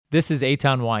This is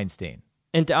Eitan Weinstein.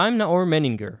 And I'm Naor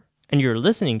Menninger, and you're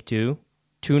listening to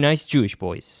Two Nice Jewish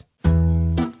Boys.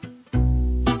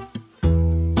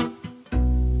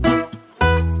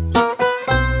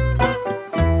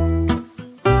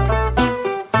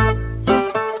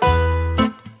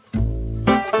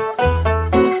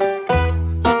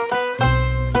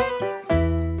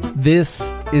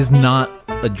 This is not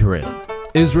a drill.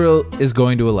 Israel is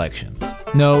going to elections.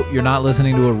 No, you're not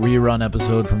listening to a rerun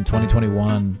episode from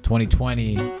 2021,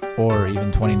 2020, or even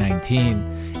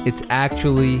 2019. It's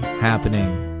actually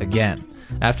happening again.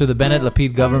 After the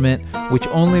Bennett-Lapid government, which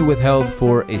only withheld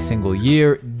for a single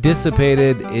year,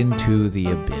 dissipated into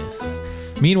the abyss.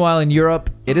 Meanwhile, in Europe,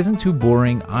 it isn't too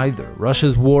boring either.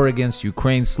 Russia's war against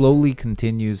Ukraine slowly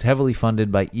continues, heavily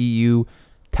funded by EU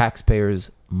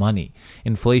taxpayers' money.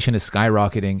 Inflation is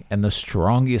skyrocketing, and the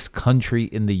strongest country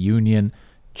in the Union,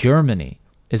 Germany,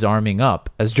 is arming up,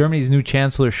 as Germany's new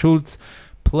Chancellor Schulz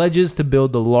pledges to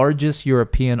build the largest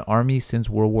European army since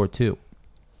World War II.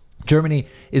 Germany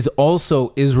is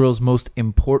also Israel's most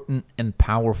important and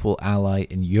powerful ally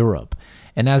in Europe,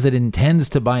 and as it intends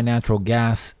to buy natural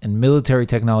gas and military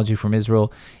technology from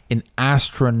Israel in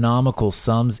astronomical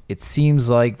sums, it seems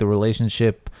like the relations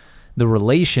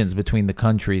between the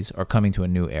countries are coming to a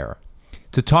new era.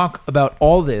 To talk about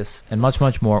all this and much,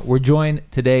 much more, we're joined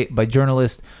today by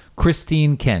journalist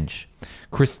Christine Kensch.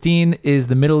 Christine is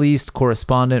the Middle East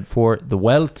correspondent for The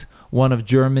Welt, one of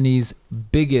Germany's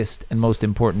biggest and most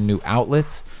important new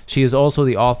outlets. She is also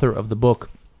the author of the book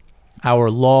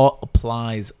Our Law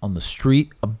Applies on the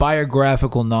Street, a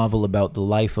biographical novel about the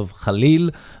life of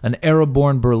Khalil, an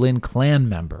Arab-born Berlin Klan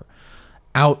member.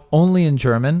 Out only in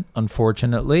German,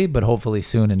 unfortunately, but hopefully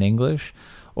soon in English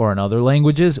or in other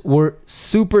languages. We're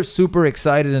super, super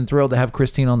excited and thrilled to have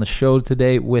Christine on the show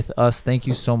today with us. Thank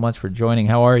you so much for joining.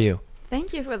 How are you?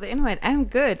 Thank you for the invite. I'm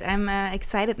good. I'm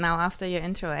excited now after your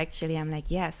intro, actually. I'm like,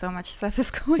 yeah, so much stuff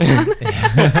is going on.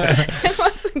 It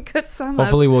was a good summer.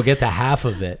 Hopefully we'll get to half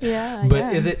of it. Yeah, But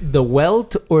yeah. is it the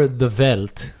Welt or the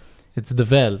Welt? It's the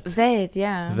Welt. Welt,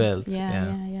 yeah. Welt,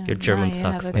 yeah. Your German you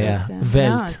sucks, have a man. good,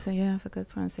 Welt. No, so you have a good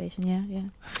pronunciation, yeah.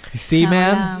 You see, No,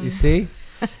 man? You see?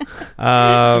 It's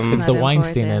Not the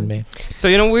Weinstein in important. me. So,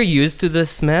 we're used to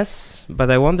this mess, but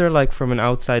I wonder, from an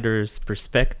outsider's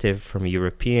perspective, from a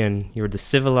European, you're the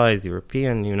civilized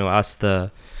European, us the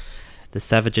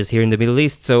savages here in the Middle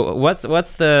East. So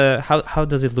how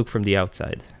does it look from the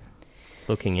outside,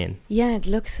 looking in? Yeah, it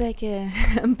looks like a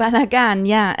balagan.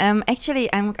 Yeah, actually,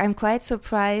 I'm quite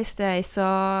surprised.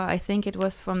 I think it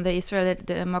was from the Israel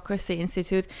Democracy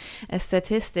Institute, a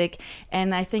statistic,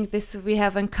 and I think this we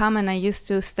have in common. I used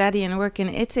to study and work in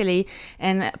Italy,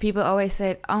 and people always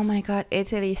said, "Oh my God,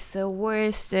 Italy is the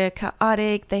worst,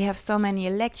 chaotic. They have so many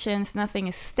elections. Nothing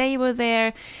is stable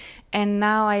there." And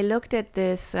now I looked at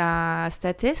this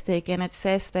statistic, and it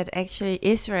says that actually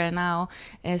Israel now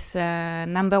is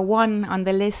number one on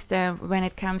the list when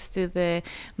it comes to the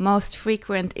most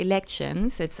frequent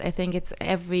elections. I think it's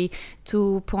every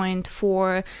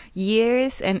 2.4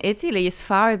 years, and Italy is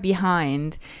far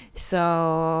behind.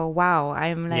 So, wow,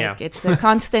 I'm like, Yeah. it's a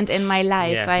constant in my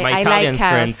life. Yeah. I My like Italian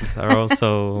chaos. friends are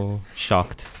also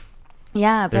shocked.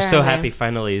 Yeah, They're so apparently. happy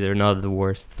finally they're not the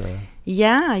worst.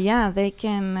 Yeah, they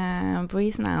can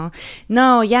breathe now.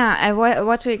 No, yeah,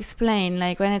 what to explain?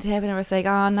 Like when it happened, I was like,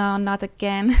 oh no, not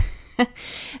again.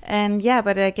 And yeah,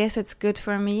 but I guess it's good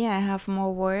for me. I have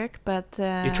more work, but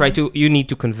You need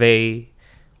to convey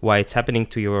why it's happening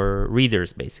to your readers,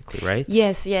 basically, right?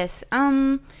 Yes.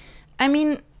 I mean,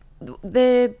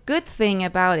 the good thing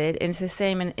about it is the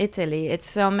same in Italy. It's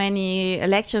so many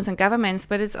elections and governments,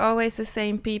 but it's always the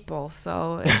same people.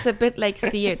 So it's a bit like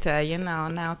theater,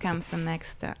 Now comes the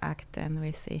next act, and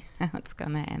we see how it's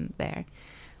gonna end there.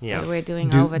 Yeah. But we're doing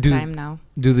Do- overtime now.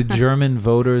 Do the German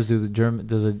voters,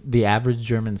 does the average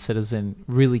German citizen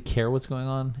really care what's going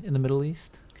on in the Middle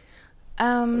East?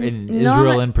 In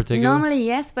Israel in particular? Normally,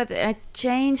 yes, but it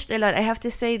changed a lot. I have to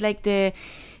say, like the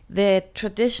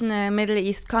traditional Middle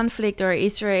East conflict or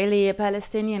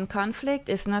Israeli-Palestinian conflict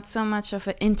is not so much of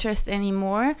an interest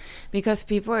anymore because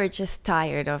people are just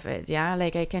tired of it. Yeah,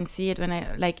 like I can see it when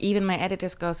even my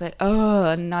editors goes like,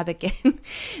 oh, not again.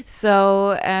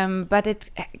 So, but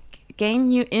it gained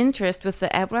new interest with the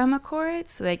Abraham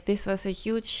Accords. Like this was a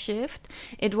huge shift.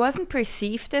 It wasn't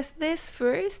perceived as this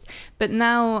first, but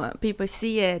now people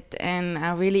see it and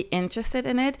are really interested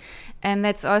in it. And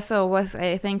that's also was,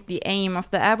 I think, the aim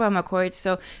of the Abraham Accords.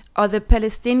 So, all the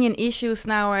Palestinian issues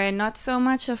now are not so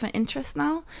much of an interest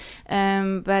now,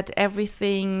 but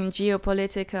everything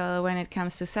geopolitical when it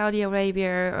comes to Saudi Arabia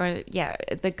or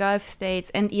the Gulf states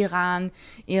and Iran.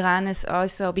 Iran is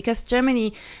also, because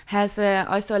Germany has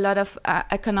also a lot of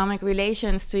economic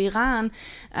relations to Iran.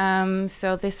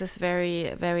 So this is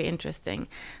very, very interesting.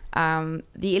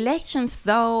 The elections,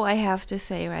 though, I have to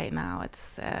say right now,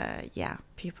 it's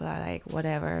people are like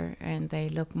whatever, and they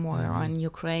look more on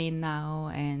Ukraine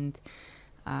now, and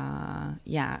I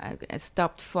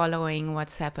stopped following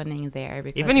what's happening there.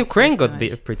 Because even Ukraine got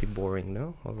pretty boring,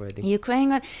 no? Already. Ukraine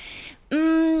got.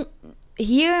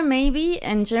 Here maybe,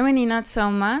 in Germany not so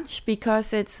much,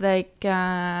 because it's like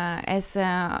almost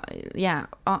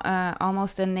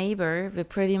a neighbor. We're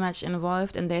pretty much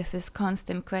involved, and there's this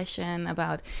constant question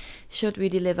about should we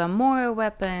deliver more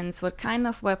weapons, what kind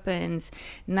of weapons.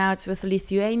 Now it's with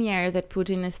Lithuania that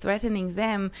Putin is threatening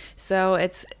them, so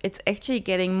it's actually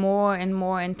getting more and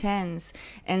more intense.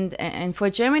 And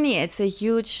for Germany, it's a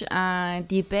huge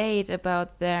debate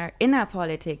about their inner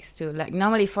politics too. Like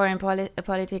normally foreign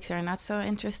politics are not so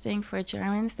interesting for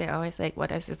Germans. They're always like,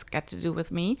 what has this got to do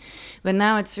with me? But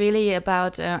now it's really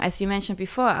about, as you mentioned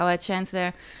before, our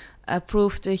chancellor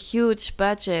approved a huge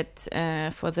budget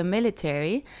for the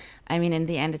military. I mean, in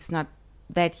the end, it's not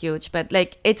that huge, but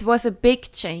like it was a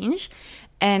big change.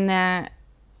 And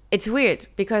it's weird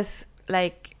because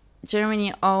like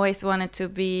Germany always wanted to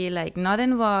be like not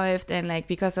involved, and like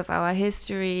because of our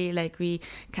history, like we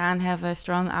can't have a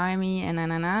strong army and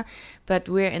but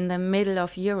we're in the middle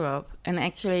of Europe, and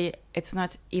actually it's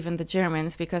not even the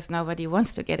Germans because nobody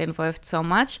wants to get involved so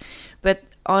much, but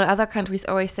all other countries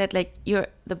always said like you're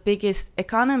the biggest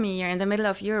economy, you're in the middle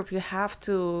of Europe, you have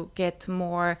to get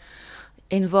more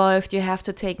involved, you have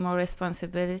to take more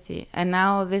responsibility. And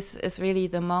now this is really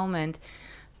the moment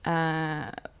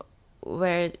where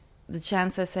the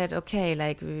chancellor said, okay,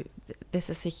 like this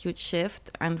is a huge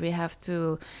shift and we have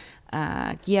to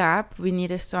gear up. We need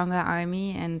a stronger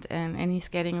army, and he's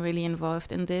getting really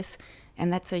involved in this.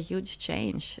 And that's a huge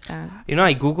change. I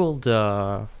Googled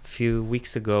a few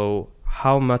weeks ago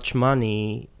how much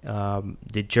money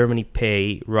did Germany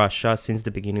pay Russia since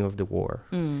the beginning of the war.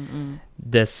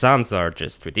 The sums are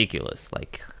just ridiculous.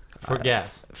 Like for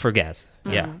gas. For gas,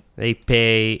 yeah. They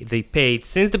paid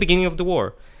since the beginning of the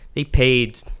war. They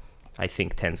paid, I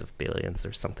think, tens of billions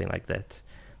or something like that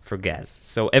for gas.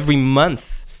 So every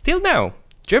month, still now,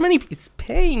 Germany is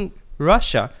paying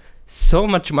Russia so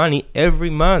much money every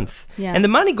month. Yeah. And the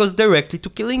money goes directly to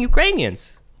killing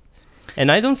Ukrainians. And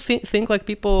I don't think like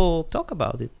people talk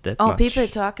about it that much. Oh, people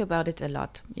talk about it a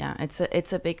lot. Yeah,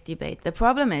 it's a big debate. The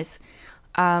problem is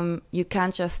you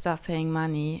can't just stop paying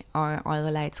money or all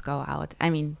the lights go out. I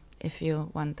mean, if you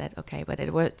want that, okay, but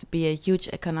it would be a huge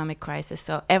economic crisis.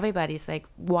 So everybody's like,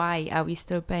 why are we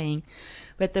still paying?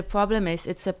 But the problem is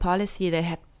it's a policy that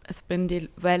has been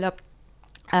developed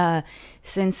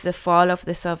since the fall of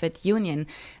the Soviet Union.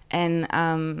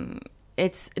 And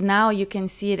it's now you can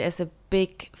see it as a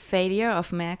big failure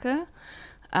of Merkel.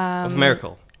 Of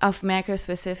Merkel? Of Merkel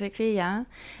specifically, yeah.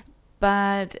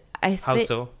 But I think... How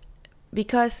so?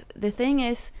 Because the thing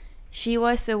is, she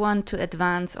was the one to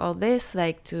advance all this,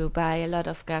 like to buy a lot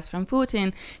of gas from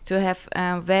Putin, to have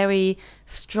very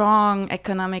strong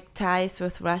economic ties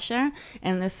with Russia.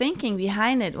 And the thinking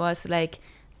behind it was like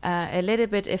a little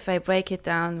bit, if I break it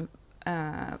down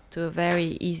to a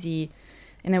very easy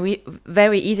and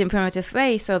primitive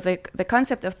way. So the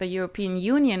concept of the European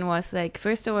Union was like,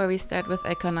 first of all, we start with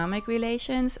economic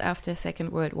relations. After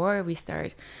Second World War, we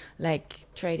start like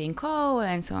trading coal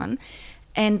and so on.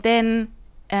 And then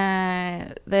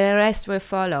the rest will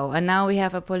follow. And now we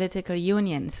have a political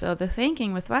union. So the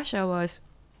thinking with Russia was,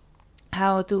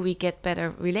 how do we get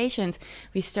better relations?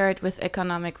 We start with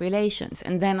economic relations.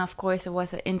 And then, of course, it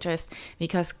was an interest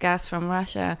because gas from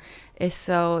Russia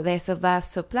there's a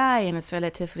vast supply and it's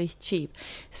relatively cheap.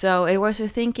 So it was a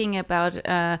thinking about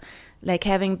like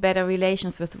having better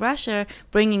relations with Russia,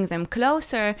 bringing them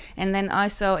closer, and then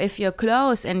also if you're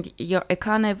close and your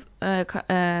economic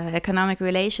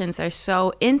relations are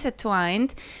so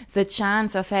intertwined, the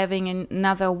chance of having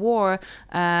another war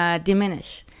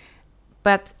diminish.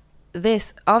 But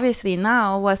this obviously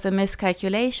now was a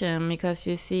miscalculation because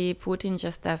you see Putin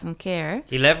just doesn't care.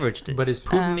 He leveraged it. But is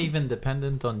Putin even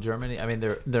dependent on Germany? I mean,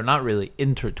 they're not really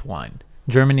intertwined.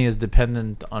 Germany is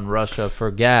dependent on Russia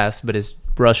for gas, but is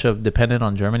Russia dependent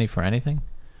on Germany for anything?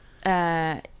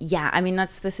 Yeah, I mean, not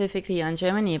specifically on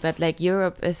Germany, but like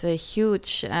Europe is a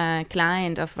huge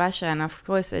client of Russia, and of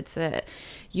course it's a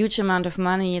huge amount of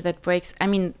money that breaks. I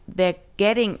mean, they're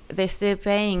still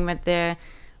paying, but they're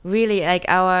really, like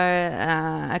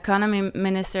our economy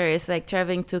minister is like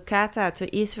traveling to Qatar,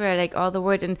 to Israel, like all the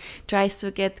world, and tries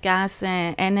to get gas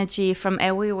energy from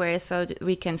everywhere so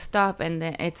we can stop. And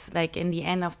it's like in the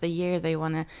end of the year they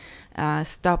want to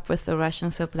stop with the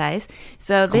Russian supplies.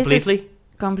 So this is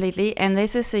completely, and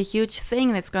this is a huge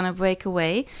thing that's going to break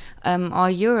away all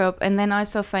Europe, and then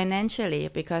also financially,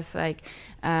 because like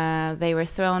they were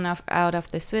thrown out of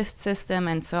the SWIFT system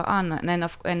and so on, and then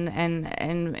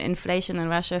and inflation in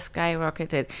Russia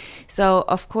skyrocketed. So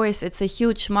of course it's a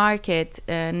huge market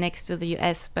next to the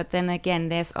US, but then again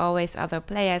there's always other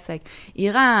players like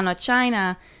Iran or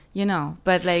China, you know,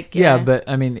 but like but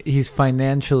I mean he's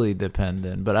financially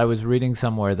dependent, but I was reading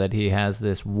somewhere that he has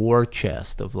this war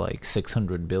chest of like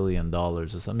 $600 billion or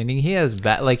something. I mean he has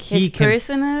like his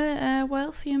personal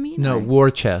wealth, you mean? No, or? war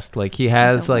chest, like he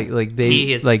has like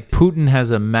Putin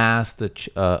has amassed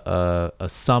a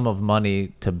sum of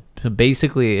money to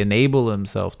basically enable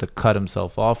himself to cut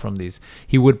himself off from these.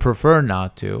 He would prefer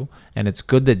not to, and it's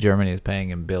good that Germany is paying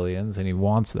him billions and he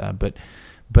wants that, but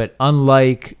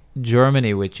unlike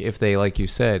Germany, which if they, like you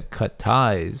said, cut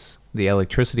ties, the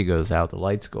electricity goes out, the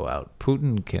lights go out.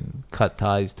 Putin can cut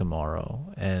ties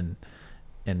tomorrow and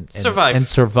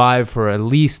survive for at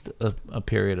least a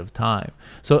period of time.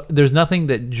 So there's nothing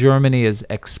that Germany is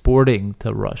exporting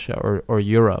to Russia or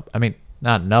Europe. I mean,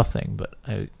 not nothing, but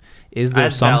is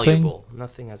there something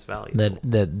nothing as valuable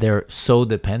that they're so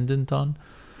dependent on?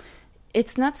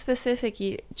 It's not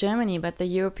specifically Germany, but the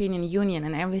European Union,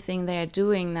 and everything they are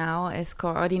doing now is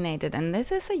coordinated. And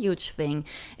this is a huge thing.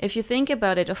 If you think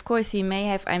about it, of course, he may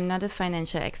have, I'm not a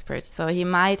financial expert, so he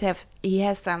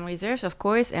has some reserves, of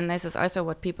course. And this is also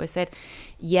what people said.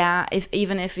 Yeah,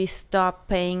 even if we stop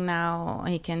paying now,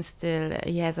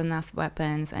 he has enough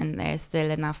weapons and there's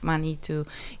still enough money to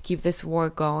keep this war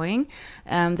going.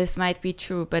 This might be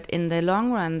true, but in the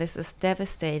long run, this is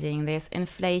devastating. There's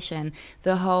inflation,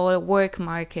 the whole work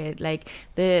market, like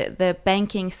the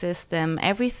banking system,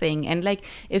 everything. And like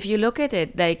if you look at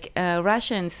it, like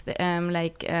Russians,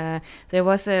 there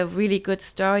was a really good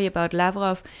story about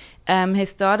Lavrov.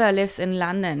 His daughter lives in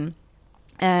London.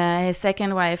 His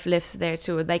second wife lives there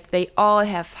too. Like they all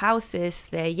have houses,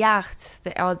 their yachts,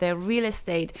 all their real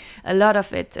estate. A lot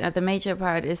of it, the major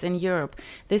part, is in Europe.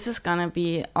 This is gonna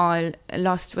be all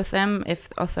lost with them if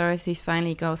authorities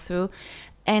finally go through.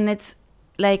 And it's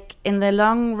like in the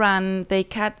long run, they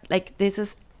cut, like this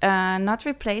is not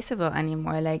replaceable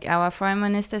anymore. Like our foreign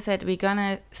minister said, we're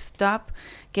gonna stop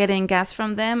getting gas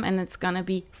from them and it's gonna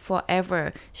be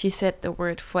forever. She said the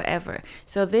word forever.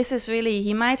 So this is really,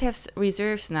 he might have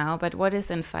reserves now, but what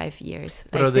is in 5 years?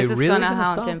 But are they this is really gonna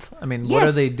haunt him. I mean, yes, what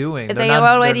are they doing? They have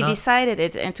already decided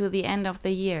it until the end of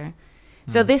the year.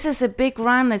 So this is a big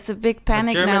run. It's a big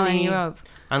panic now in Europe.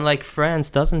 Unlike France,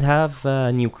 doesn't have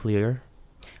nuclear.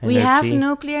 We have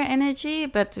nuclear energy,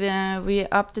 but we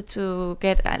opted to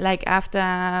get, like after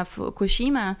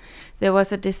Fukushima, there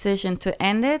was a decision to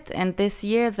end it. And this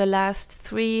year, the last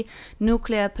 3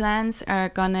 nuclear plants are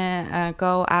going to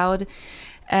go out.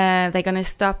 They're going to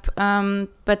stop.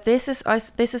 But this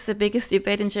is the biggest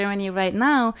debate in Germany right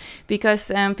now,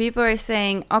 because people are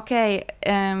saying, okay,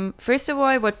 first of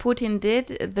all, what Putin did,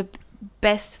 the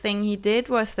best thing he did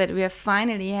was that we are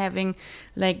finally having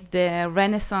like the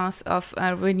renaissance of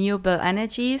renewable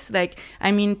energies. Like,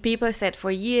 I mean, people said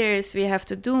for years we have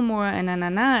to do more and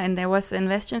there was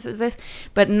investments in this,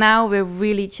 but now we're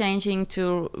really changing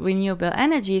to renewable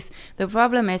energies. The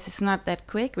problem is it's not that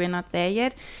quick. We're not there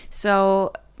yet.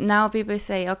 So now people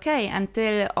say, okay,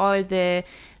 until all the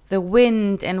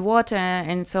wind and water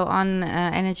and so on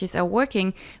energies are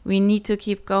working, we need to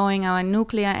keep going our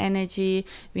nuclear energy.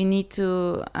 We need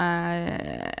to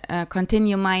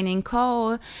continue mining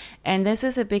coal. And this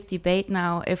is a big debate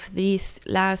now, if these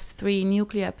last 3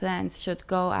 nuclear plants should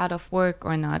go out of work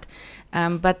or not.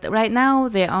 But right now,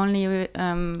 they're only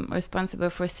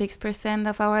responsible for 6%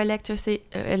 of our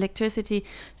electricity.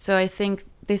 So I think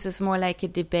this is more like a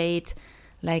debate,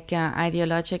 like an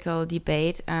ideological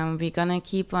debate. We're gonna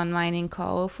keep on mining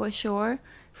coal for sure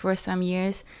for some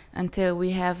years until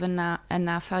we have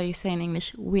enough, how you say in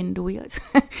English, wind wheels,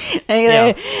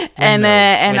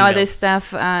 and all this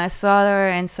stuff, solar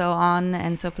and so on,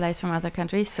 and supplies from other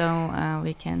countries, so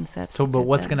we can substitute. So, but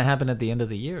what's going to happen at the end of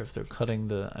the year if they're cutting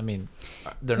the? I mean,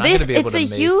 they're not going to be able to.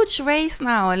 It's a huge race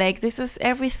now. Like this is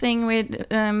everything with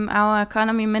our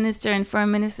economy minister and foreign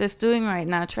minister is doing right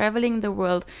now, traveling the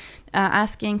world.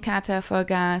 Asking Qatar for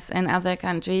gas and other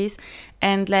countries,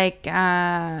 and like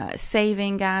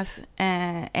saving gas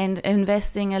and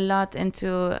investing a lot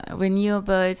into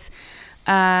renewables,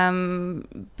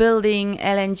 building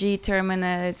LNG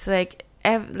terminals. Like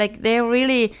like they're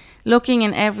really looking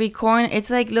in every corner. It's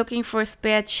like looking for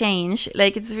spare change.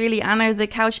 Like it's really under the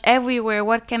couch everywhere.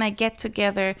 What can I get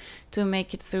together to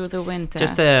make it through the winter?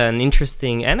 Just an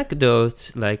interesting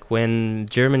anecdote, like when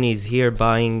Germany is here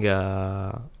buying,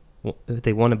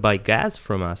 they want to buy gas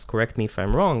from us, correct me if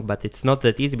I'm wrong, but it's not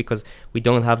that easy because we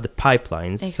don't have the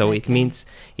pipelines. Exactly. So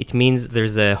it means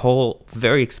there's a whole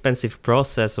very expensive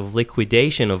process of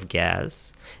liquidation of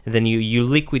gas. And then you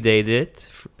liquidate it,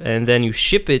 and then you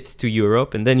ship it to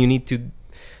Europe, and then you need to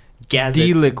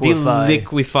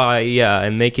deliquify,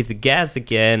 and make it gas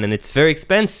again. And it's very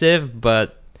expensive,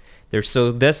 but they're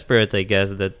so desperate, I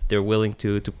guess, that they're willing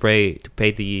to pay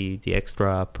the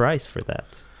extra price for that.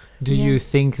 Do you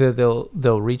think that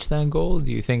they'll reach that goal? Do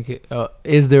you think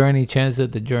is there any chance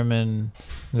that the German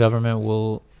government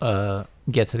will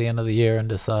get to the end of the year and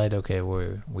decide, okay,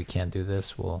 we can't do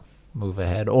this, we'll move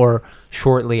ahead, or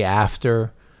shortly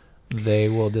after they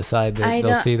will decide that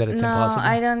they'll see that it's impossible?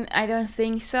 I don't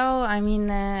think so. I mean,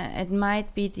 it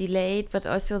might be delayed, but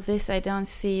also this I don't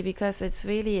see, because it's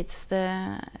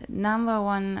the number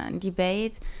one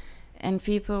debate, and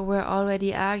people were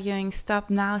already arguing stop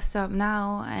now,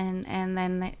 and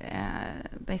then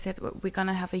they said we're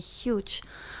gonna have a huge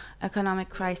economic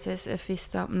crisis if we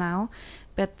stop now.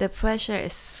 But the pressure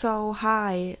is so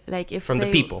high, like if from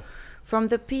the people, from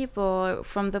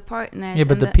the partners. Yeah,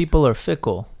 but the people are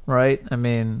fickle, right? I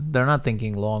mean, they're not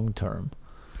thinking long term.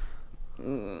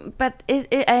 But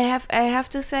I have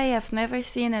to say, I've never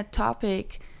seen a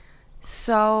topic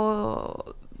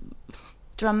so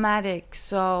dramatic,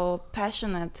 so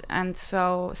passionate, and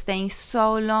so staying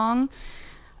so long,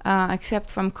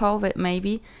 except from COVID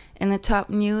maybe, in the top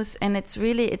news. And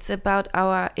it's about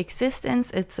our existence,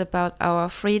 it's about our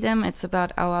freedom, it's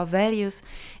about our values.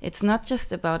 It's not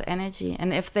just about energy.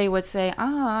 And if they would say,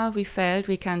 we failed,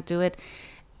 we can't do it,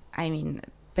 I mean,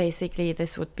 basically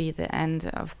this would be the end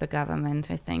of the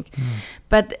government, I think.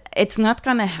 But it's not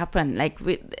gonna happen. Like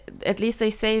at least they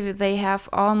say they have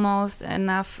almost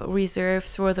enough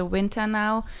reserves for the winter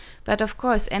now. But of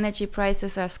course, energy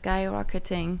prices are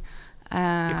skyrocketing.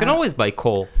 You can always buy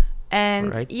coal.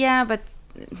 And right? Yeah, but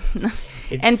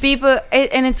and people,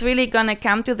 and it's really gonna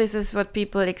come to this, is what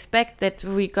people expect, that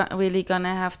really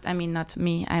gonna have I mean, not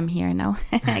me, I'm here now,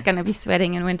 I'm gonna be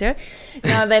sweating in winter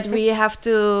now, that we have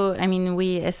to, I mean,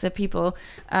 we as the people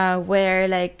wear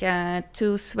like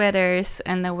 2 sweaters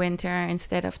in the winter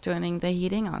instead of turning the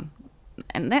heating on,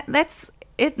 and that's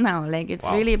it now. Like it's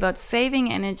really about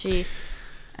saving energy.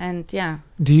 And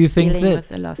do you think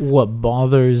that what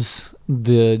bothers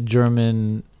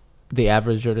the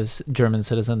average German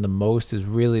citizen the most is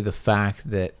really the fact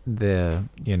that the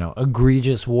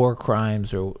egregious war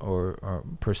crimes or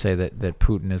per se that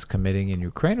Putin is committing in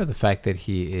Ukraine, or the fact that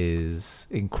he is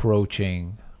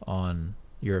encroaching on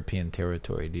European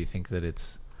territory? Do you think that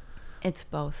it's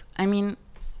both? I mean,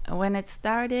 when it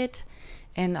started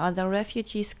and all the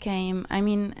refugees came, I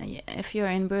mean, if you're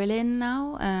in Berlin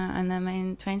now on the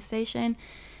main train station,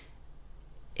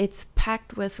 it's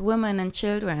packed with women and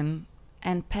children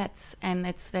and pets, and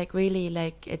it's like really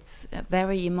like it's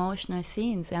very emotional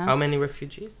scenes. How many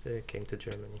refugees came to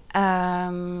Germany? I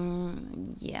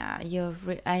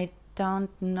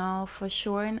don't know for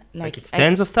sure. Like it's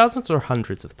tens of thousands or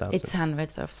hundreds of thousands? It's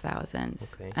hundreds of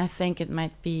thousands. Okay. I think it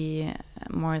might be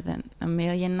more than 1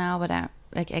 million now, but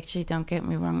actually, don't get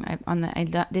me wrong, I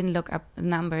didn't look up the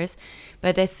numbers,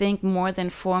 but I think more than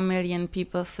 4 million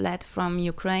people fled from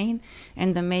Ukraine,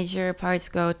 and the major parts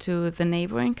go to the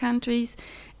neighboring countries,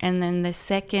 and then the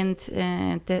second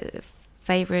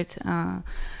favorite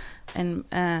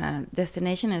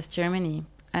destination is Germany,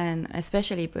 and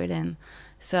especially Berlin.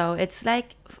 So it's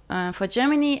like, for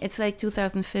Germany, it's like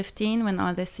 2015 when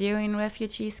all the Syrian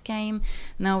refugees came.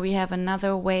 Now we have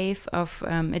another wave of,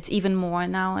 it's even more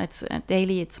now. It's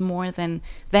daily, it's more than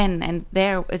then. And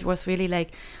there it was really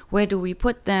like, where do we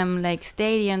put them? Like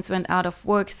stadiums went out of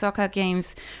work, soccer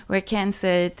games were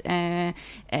cancelled,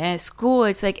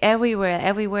 schools, like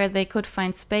everywhere they could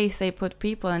find space, they put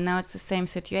people. And now it's the same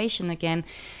situation again.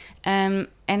 And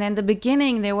in the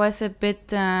beginning, there was a bit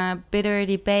bitter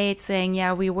debate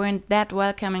saying, we weren't that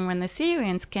welcoming when the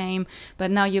Syrians came,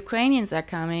 but now Ukrainians are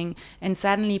coming. And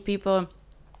suddenly people,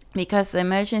 because the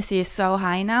emergency is so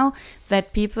high now,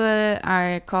 that people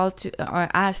are called to or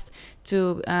asked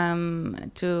to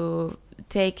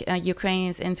take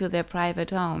Ukrainians into their private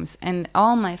homes. And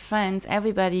all my friends,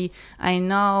 everybody I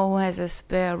know who has a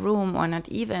spare room or not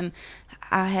even,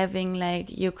 are having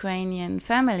like Ukrainian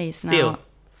families now.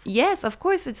 Yes, of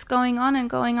course, it's going on and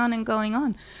going on and going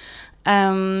on.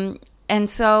 And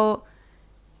so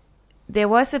there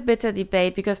was a bitter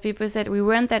debate because people said we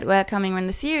weren't that welcoming when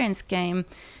the Syrians came.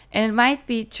 And it might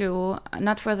be true,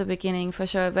 not for the beginning for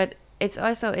sure, but it's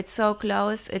so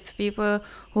close. It's people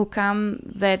who come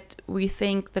that we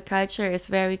think the culture is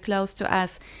very close to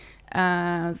us.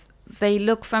 They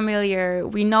look familiar.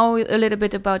 We know a little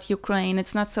bit about Ukraine.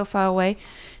 It's not so far away.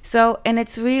 So, and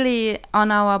it's really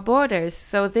on our borders.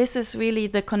 So this is really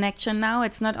the connection now.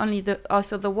 It's not only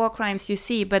also the war crimes you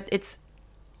see, but it's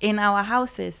in our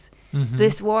houses. Mm-hmm.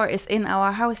 This war is in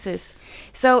our houses.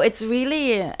 So it's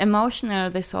really emotional,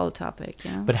 this whole topic.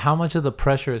 You know? But how much of the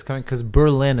pressure is coming? Because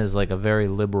Berlin is like a very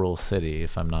liberal city,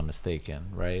 if I'm not mistaken,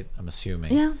 right? I'm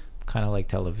assuming. Yeah. Kind of like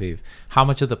Tel Aviv. How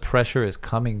much of the pressure is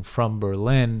coming from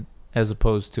Berlin as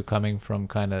opposed to coming from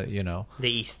kind of, you know,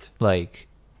 the East, like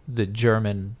the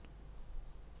German,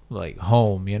 like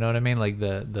home, you know what I mean? Like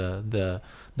the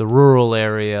rural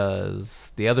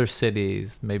areas, the other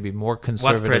cities, maybe more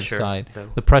conservative side.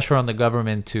 Though? The pressure on the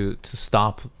government to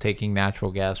stop taking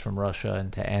natural gas from Russia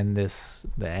and to end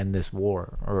this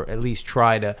war, or at least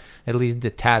try to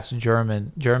detach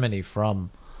Germany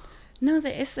from. No,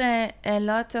 there is a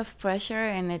lot of pressure,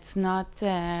 and it's not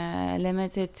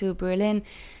limited to Berlin,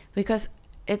 because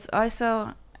it's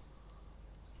also,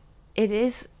 it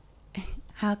is,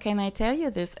 how can I tell you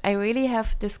this? I really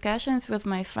have discussions with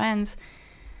my friends.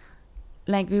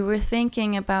 Like, we were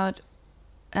thinking about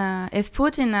if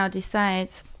Putin now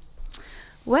decides,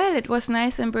 well, it was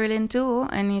nice in Berlin too,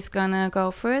 and he's gonna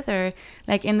go further.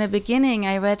 Like, in the beginning,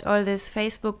 I read all this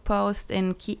Facebook posts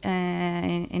in Kiev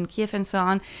and so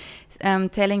on,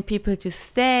 telling people to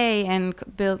stay and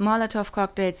build Molotov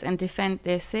cocktails and defend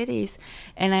their cities.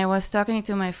 And I was talking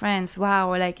to my friends, wow,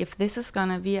 like, if this is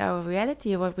gonna be our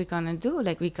reality, what we gonna do?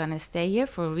 Like, we gonna stay here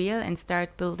for real and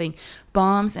start building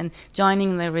bombs and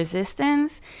joining the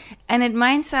resistance? And it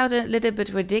might sound a little bit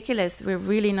ridiculous. We're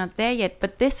really not there yet,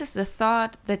 but this is the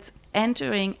thought that's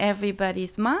entering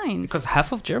everybody's minds. Because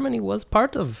half of Germany was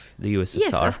part of the USSR.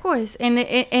 Yes, of course.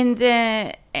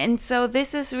 And so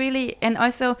this is really, and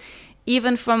also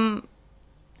even from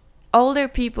older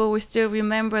people who still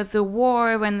remember the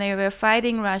war when they were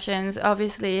fighting Russians,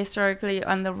 obviously historically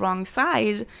on the wrong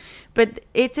side, but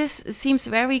it seems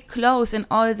very close, and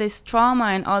all this trauma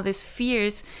and all these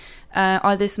fears,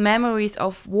 all these memories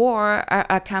of war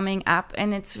are coming up,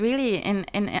 and it's really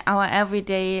in our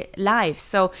everyday lives.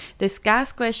 So this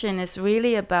gas question is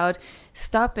really about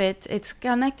stop it. It's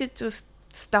connected to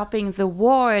stopping the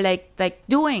war, like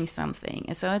doing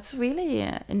something. So it's really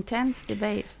an intense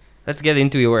debate. Let's get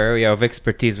into your area of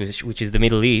expertise, which is the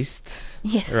Middle East.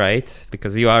 Yes. Right?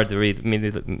 Because you are the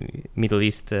Middle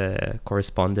East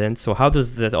correspondent. So how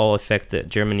does that all affect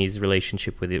Germany's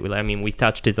relationship with it? Well, I mean, we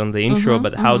touched it on the intro,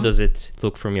 but how does it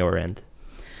look from your end?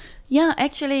 Yeah,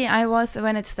 actually,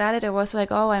 when it started, I was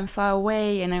like, oh, I'm far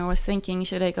away. And I was thinking,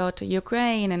 should I go to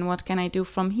Ukraine? And what can I do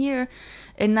from here?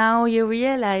 And now you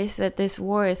realize that this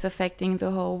war is affecting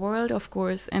the whole world, of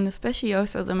course, and especially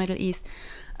also the Middle East.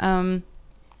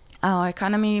 Our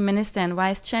economy minister and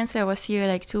vice chancellor was here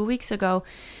like 2 weeks ago,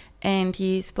 and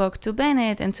he spoke to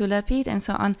Bennett and to Lapid and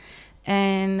so on.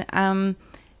 And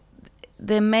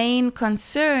the main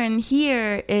concern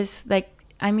here is, like,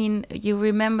 I mean, you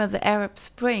remember the Arab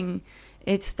Spring.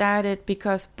 It started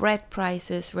because bread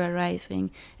prices were rising,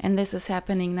 and this is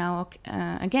happening now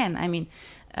again. I mean,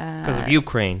 because of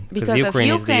Ukraine. Because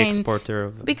Ukraine of Ukraine is the exporter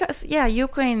of... Because, yeah,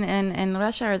 Ukraine and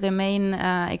Russia are the main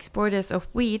exporters of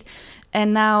wheat.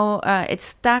 And now it's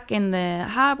stuck in the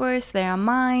harbors, they are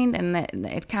mined, and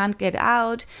it can't get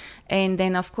out. And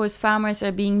then, of course, farmers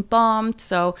are being bombed.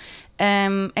 So,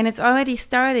 and it's already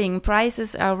starting.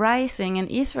 Prices are rising, and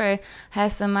Israel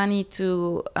has the money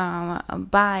to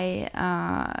buy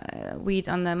wheat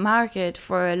on the market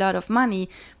for a lot of money.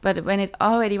 But when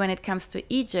it comes to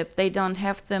Egypt, they don't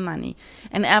have the money.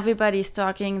 And everybody's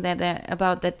talking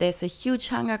about that there's a huge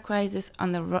hunger crisis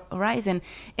on the horizon.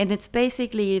 And it's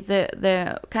basically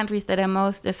the countries that are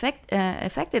most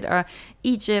affected are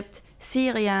Egypt,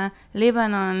 Syria,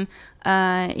 Lebanon,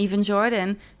 even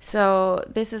Jordan. So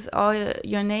this is all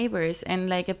your neighbors, and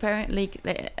like apparently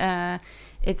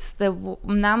it's the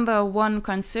number one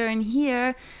concern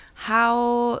here,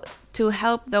 how to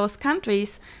help those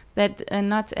countries that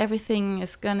not everything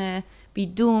is gonna be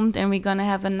doomed and we're gonna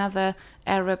have another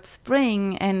Arab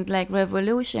Spring and like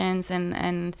revolutions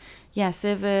and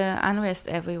civil unrest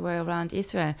everywhere around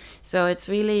Israel. So it's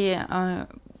really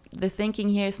the thinking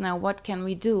here is now, what can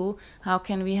we do? How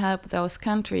can we help those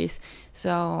countries?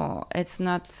 So it's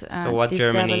not so what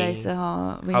destabilize the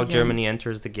whole region. How Germany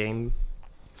enters the game?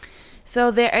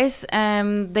 So there is,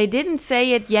 they didn't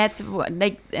say it yet.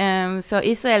 So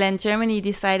Israel and Germany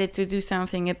decided to do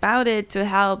something about it to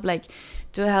help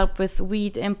with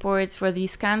wheat imports for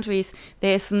these countries.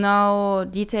 There's no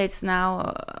details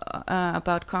now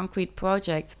about concrete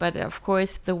projects, but of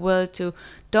course the will to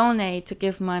donate, to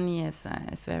give money is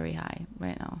very high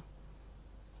right now.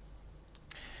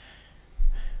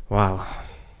 Wow.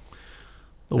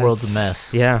 The world's a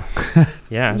mess. Yeah.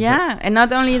 Yeah. Yeah, and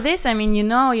not only this, I mean, you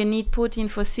need Putin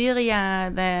for Syria.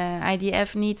 The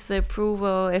IDF needs the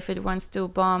approval if it wants to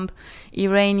bomb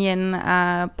Iranian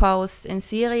posts in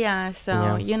Syria.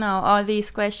 So, all these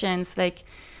questions,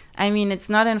 it's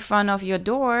not in front of your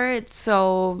door. It's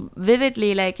so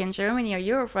vividly like in Germany or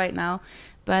Europe right now.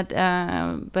 But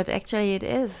actually it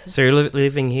is. So you're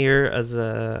living here as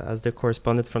the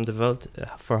correspondent from the Welt.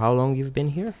 For how long you've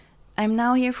been here? I'm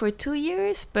now here for 2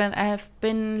 years, but I have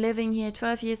been living here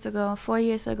 12 years ago, 4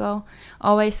 years ago,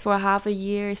 always for half a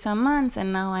year, some months,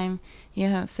 and now I'm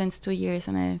here since 2 years,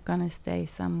 and I'm gonna stay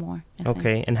some more. I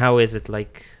think. And how is it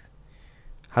like?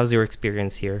 How's your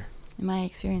experience here? My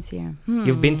experience here.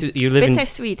 You live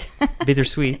bittersweet.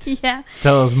 Bittersweet. Yeah.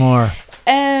 Tell us more.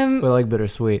 We like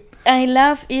bittersweet. I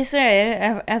love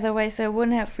Israel, otherwise I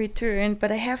wouldn't have returned,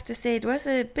 but I have to say it was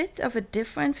a bit of a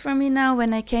difference for me now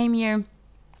when I came here.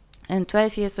 And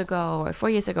 12 years ago or 4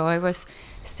 years ago, I was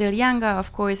still younger,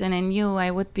 of course, and I knew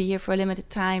I would be here for a limited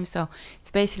time. So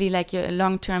it's basically like a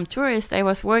long-term tourist. I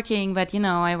was working, but,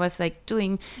 I was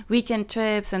doing weekend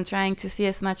trips and trying to see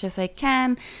as much as I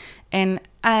can. And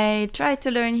I tried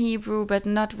to learn Hebrew, but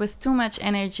not with too much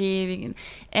energy.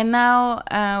 And now,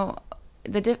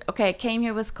 I came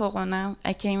here with Corona.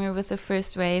 I came here with the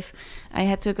first wave. I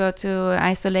had to go to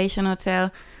isolation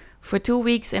hotel for 2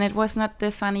 weeks, and it was not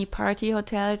the funny party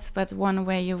hotels, but one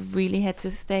where you really had to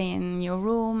stay in your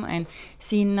room and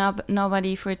see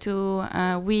nobody for 2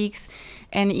 weeks.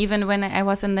 And even when I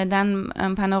was in the Dan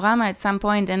Panorama at some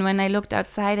point, and when I looked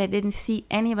outside, I didn't see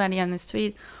anybody on the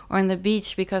street or on the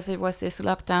beach because it was this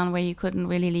lockdown where you couldn't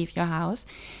really leave your house.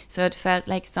 So it felt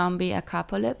like zombie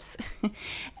apocalypse.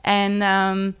 And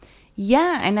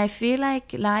and I feel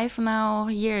like life now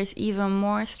here is even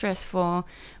more stressful,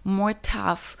 more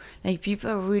tough. Like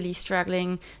people are really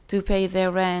struggling to pay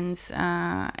their rents,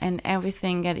 and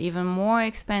everything get even more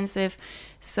expensive.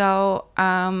 So,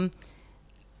 when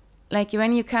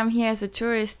you come here as a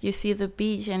tourist, you see the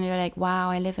beach and you're like,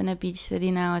 wow, I live in a beach city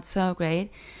now. It's so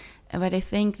great. But I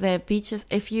think the beaches,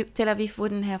 if Tel Aviv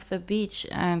wouldn't have the beach,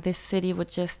 this city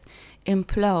would just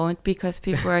implode because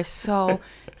people are so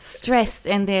stressed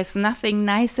and there's nothing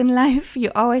nice in life.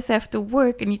 You always have to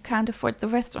work and you can't afford the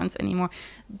restaurants anymore.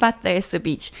 But there's the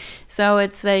beach. So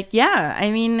it's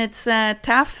it's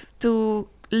tough to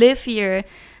live here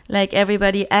like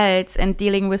everybody else and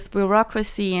dealing with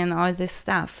bureaucracy and all this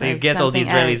stuff. So you get all these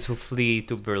Israelis who flee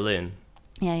to Berlin.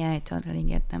 Yeah, I totally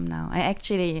get them now.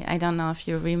 I don't know if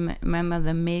you remember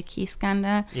the Milky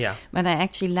scandal. Yeah. But I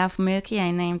actually love Milky. I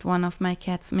named one of my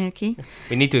cats Milky.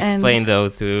 We need to explain, though,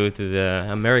 to the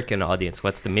American audience,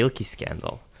 what's the Milky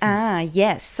scandal?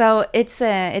 Yes. So it's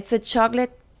a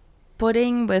chocolate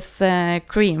pudding with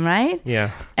cream, right? Yeah.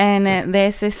 And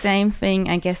there's the same thing,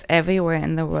 I guess, everywhere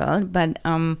in the world. But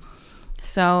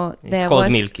so there was...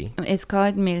 Milky. It's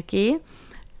called Milky.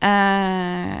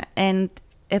 And...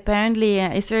 apparently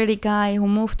an Israeli guy who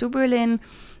moved to Berlin,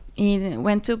 he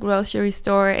went to a grocery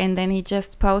store and then he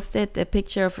just posted a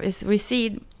picture of his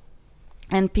receipt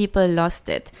and people lost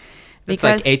it. It's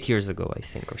like 8 years ago, I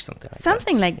think, or something like that.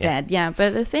 Something like that, yeah.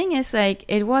 But the thing is,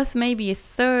 it was maybe a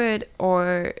third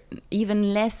or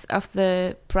even less of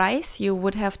the price you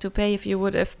would have to pay if you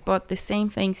would have bought the same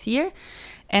things here.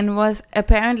 And was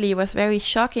very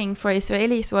shocking for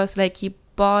Israelis, was he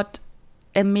bought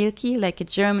a Milky, like a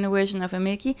German version of a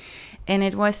Milky, and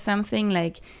it was something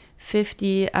like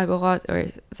 50 agorot or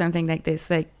something like this.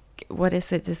 What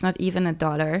is it? It's not even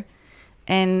 $1.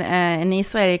 And in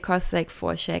Israel, it costs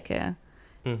 4 shekel.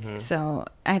 Mm-hmm. So,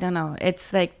 I don't know.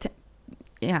 It's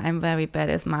I'm very bad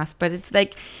at math, but it's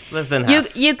less than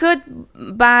half. You could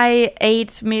buy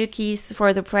 8 Milkies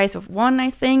for the price of 1, I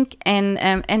think, and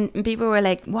people were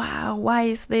like, "Wow, why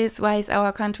is this? Why is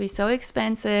our country so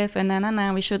expensive?"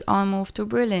 And we should all move to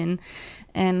Berlin.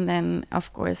 And then,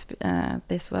 of course,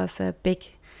 this was a big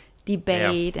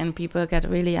debate, and people got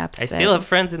really upset. I still have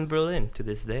friends in Berlin to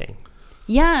this day.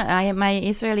 Yeah, my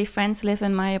Israeli friends live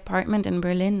in my apartment in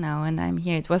Berlin now, and I'm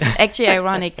here. It was actually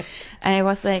ironic. I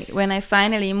was when I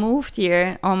finally moved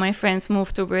here, all my friends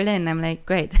moved to Berlin. I'm like,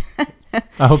 great.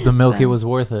 I hope the Milky was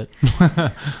worth it.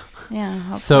 Yeah.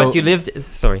 Hopefully. So, But you lived.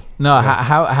 Sorry. no, Yeah.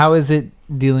 how is it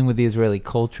dealing with the Israeli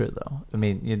culture though? I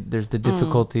mean, there's the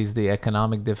difficulties, the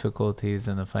economic difficulties,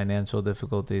 and the financial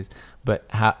difficulties. But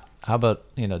how about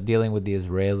dealing with the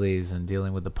Israelis and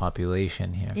dealing with the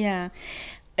population here? Yeah,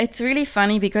 it's really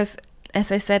funny because,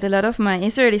 as I said, a lot of my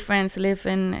Israeli friends live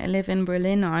in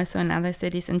Berlin or also in other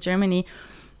cities in Germany,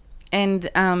 and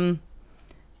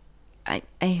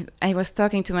I was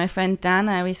talking to my friend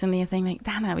Dana recently. I think like,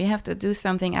 Dana, we have to do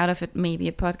something out of it, maybe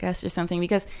a podcast or something,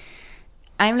 because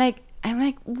I'm like,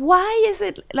 why is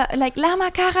it like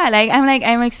lama kara? Like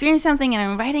I'm experiencing something and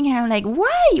I'm writing her. I'm like,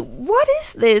 why? What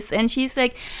is this? And she's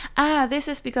like, this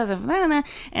is because of Lana.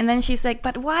 And then she's like,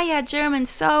 but why are Germans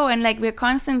so? And like we're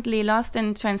constantly lost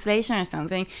in translation or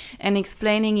something and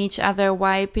explaining each other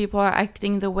why people are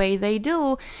acting the way they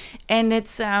do. And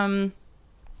it's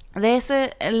there's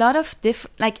a lot of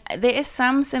there is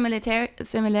some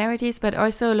similarities, but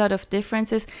also a lot of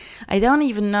differences. I don't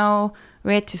even know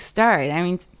where to start. I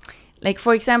mean, like,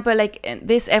 for example, like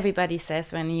this everybody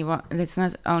says when it's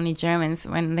not only Germans,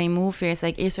 when they move here, it's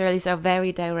like Israelis are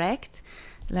very direct,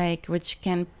 like, which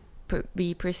can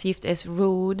be perceived as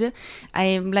rude.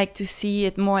 I like to see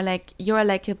it more like you're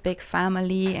like a big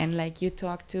family and like you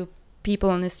talk to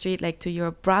people on the street like to your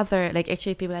brother, like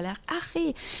actually people are like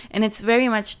achi, and it's very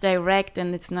much direct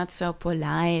and it's not so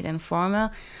polite and formal.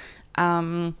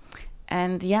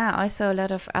 And yeah, also a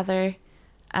lot of other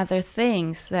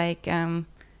things like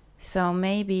so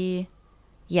maybe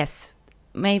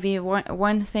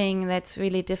one thing that's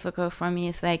really difficult for me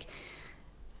is like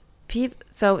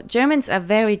so Germans are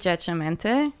very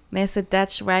judgmental. There's a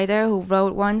Dutch writer who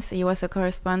wrote once, he was a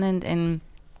correspondent in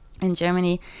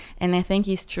Germany, and I think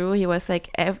he's true. He was like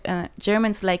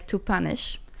Germans like to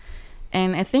punish,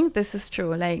 and I think this is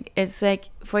true. Like it's like,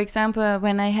 for example,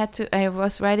 when I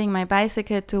was riding my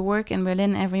bicycle to work in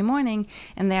Berlin every morning,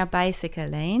 and there are bicycle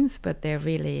lanes, but they're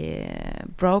really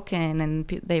broken, and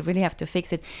they really have to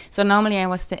fix it. So normally I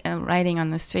was riding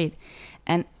on the street,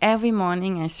 and every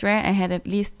morning I swear I had at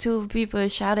least 2 people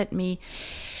shout at me,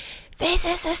 "This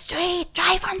is a street,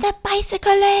 drive on the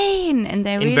bicycle lane." And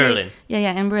they're really... Berlin.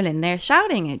 Yeah, in Berlin. They're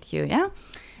shouting at you, yeah?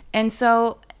 And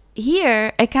so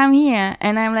here, I come here,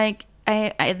 and I'm like,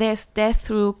 there's death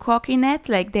through Coquinet.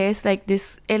 Like, there's like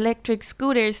this electric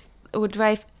scooters which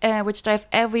drive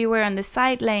everywhere on the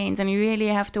side lanes, and you really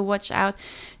have to watch out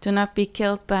to not be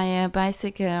killed by a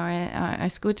bicycle or a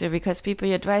scooter, because people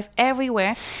here drive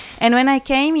everywhere. And when I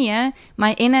came here,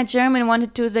 my inner German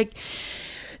wanted to like...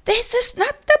 "This is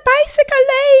not the bicycle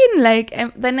lane." Like,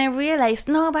 then I realized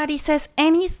nobody says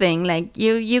anything. Like,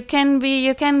 you can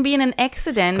be in an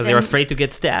accident Because they're afraid to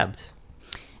get stabbed.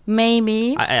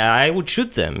 Maybe. I would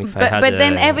shoot them if I had But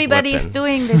then everybody is weapon.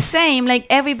 doing the same. Like,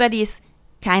 everybody is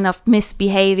kind of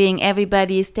misbehaving.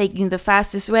 Everybody is taking the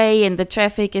fastest way, and the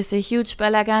traffic is a huge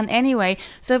balagan anyway.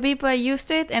 So people are used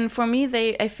to it, and for me,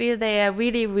 I feel they are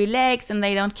really relaxed and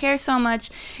they don't care so much,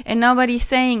 and nobody's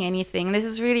saying anything. This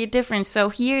is really different. So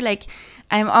here, like,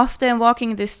 I'm often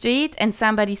walking the street and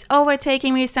somebody's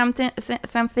overtaking me something,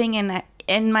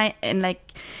 and like,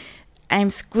 I'm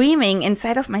screaming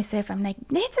inside of myself. I'm like,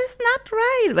 this is not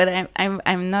right, but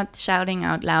I'm not shouting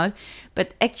out loud.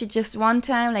 But actually, just one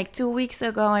time, like 2 weeks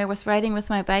ago, I was riding with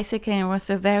my bicycle, and it was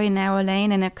a very narrow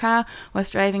lane, and a car was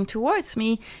driving towards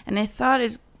me, and I thought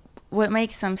it would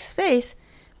make some space,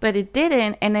 but it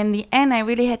didn't. And in the end, I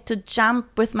really had to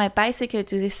jump with my bicycle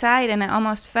to the side, and I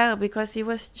almost fell because he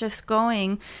was just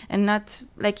going and not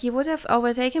like he would have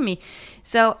overtaken me.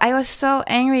 So I was so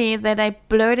angry that I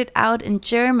blurted out in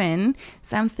German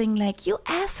something like, "You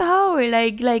asshole,"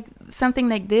 like something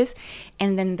like this.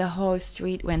 And then the whole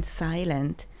street went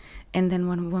silent. And then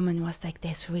one woman was like,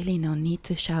 "There's really no need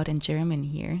to shout in German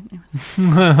here."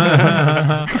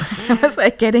 I was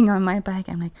like getting on my bike.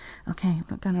 I'm like, okay,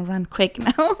 I'm gonna run quick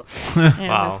now.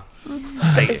 Wow.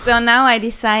 So now I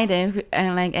decided,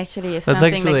 like, actually, if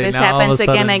something like this happens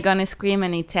again, I'm gonna scream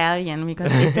in Italian,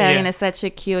 because Italian is such a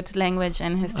cute language,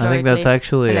 and historically, I think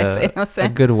that's actually a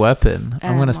good weapon.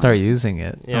 I'm gonna start using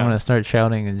it. Yeah. I'm gonna start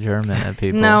shouting in German at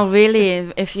people. No,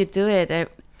 really, if you do it,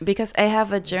 because I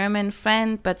have a German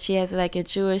friend, but she has like a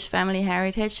Jewish family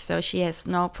heritage, so she has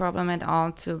no problem at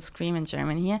all to scream in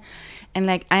German here. And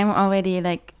like, I'm already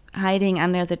like hiding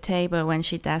under the table when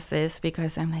she does this,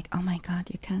 because I'm like, oh my God,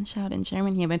 you can't shout in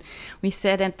German here. But we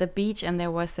sat at the beach and there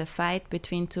was a fight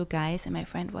between 2 guys, and my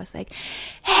friend was like,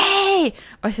 "Hey,"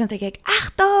 or something like,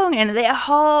 "Achtung," and the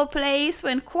whole place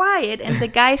went quiet, and the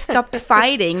guys stopped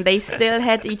fighting. They still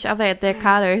had each other at their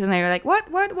collars, and they were like,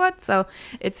 what? So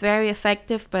it's very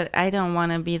effective, but I don't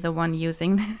want to be the one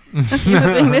using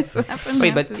this weapon.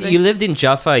 Wait, but you lived in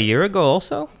Jaffa a year ago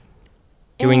also?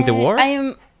 during the war?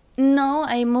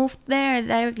 I moved there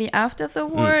directly after the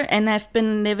war, and I've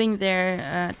been living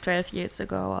there 12 years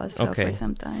ago also for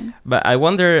some time. But I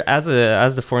wonder, as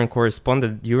the foreign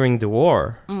correspondent during the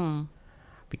war,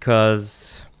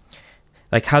 because,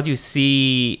 like, how do you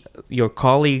see your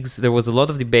colleagues? There was a lot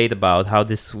of debate about how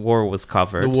this war was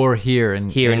covered. The war here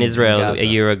in Israel a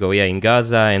year ago, in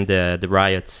Gaza, and the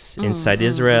riots inside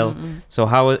Israel. So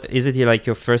how is it like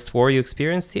your first war you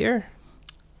experienced here?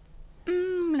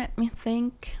 Let me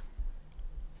think.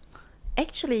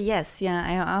 Actually, yes, yeah.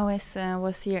 I always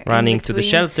was here running to the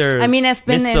shelters. I mean, I have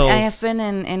missiles. been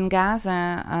in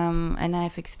Gaza, and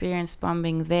I've experienced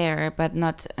bombing there, but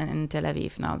not in Tel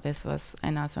Aviv. No, this was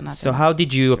and also not. So how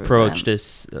did you approach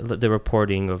this? The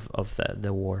reporting of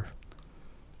the war.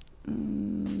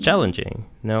 It's challenging,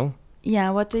 no?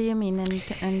 Yeah. What do you mean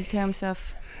in terms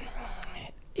of?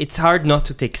 It's hard not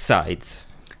to take sides,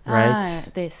 right?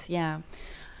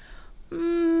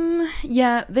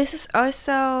 Yeah, this is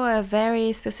also a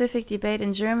very specific debate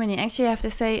in Germany. Actually, I have to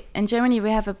say, in Germany,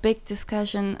 we have a big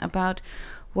discussion about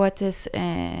what is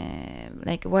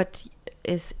what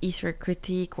is Israel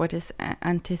critique, what is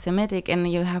anti-Semitic, and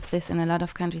you have this in a lot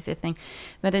of countries, I think.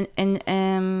 But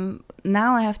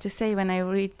now I have to say, when I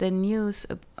read the news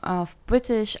of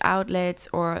British outlets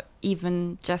or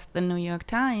even just the New York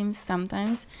Times,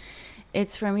 sometimes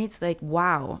it's for me, it's like,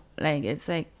 wow,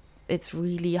 it's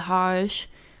really harsh.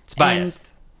 It's biased.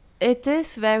 And it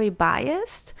is very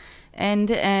biased. And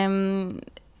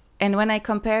when I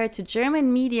compare it to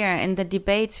German media and the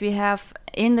debates we have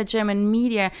in the German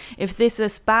media, if this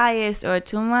is biased or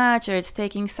too much or it's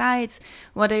taking sides,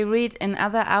 what I read in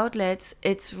other outlets,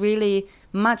 it's really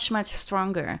much, much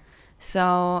stronger.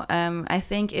 So I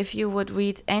think if you would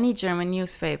read any German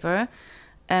newspaper,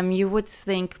 you would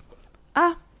think,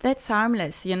 that's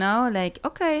harmless, like,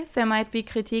 okay, there might be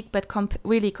critique, but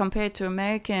really compared to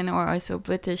American or also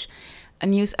British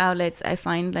news outlets, I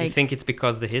find like... You think it's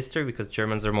because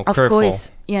Germans are more careful? Of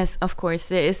course, yes, of course.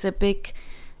 There is a big...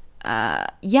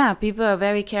 people are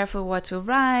very careful what to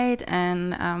write,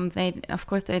 and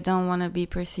they don't want to be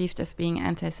perceived as being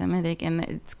anti-Semitic,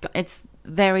 and it's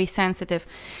very sensitive.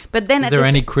 But then, is there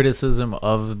any criticism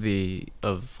of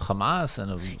Hamas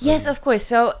and of? Yes, of course.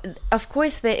 So of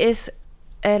course there is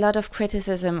a lot of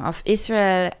criticism of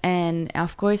Israel, and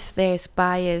of course there's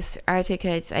biased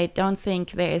articles. I don't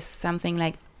think there is something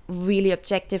like really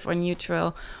objective or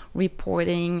neutral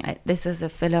reporting. This is a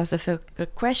philosophical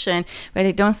question, but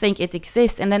I don't think it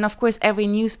exists. And then of course every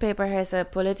newspaper has a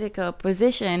political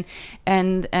position,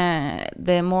 and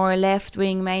the more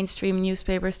left-wing mainstream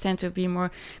newspapers tend to be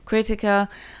more critical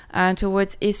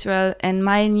towards Israel, and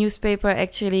my newspaper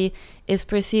actually is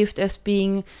perceived as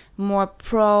being more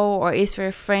pro or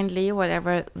Israel friendly,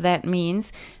 whatever that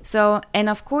means. So, and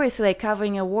of course, like,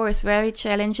 covering a war is very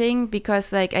challenging,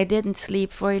 because like I didn't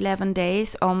sleep for 11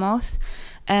 days almost.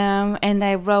 And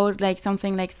I wrote like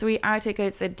something like 3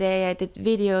 articles a day. I did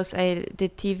videos, I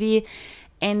did TV,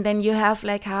 and then you have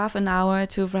like half an hour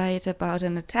to write about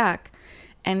an attack,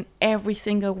 and every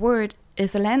single word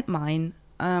is a landmine.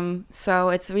 So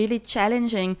it's really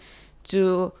challenging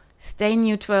to stay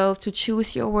neutral, to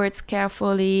choose your words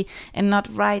carefully, and not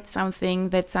write something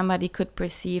that somebody could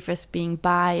perceive as being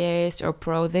biased or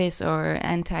pro this or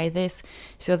anti this.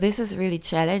 So this is really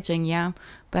challenging, yeah.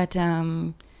 But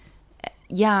I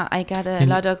got a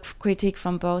lot of critique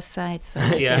from both sides. So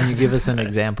Can you give us an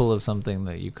example of something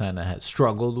that you kind of had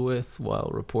struggled with while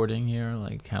reporting here?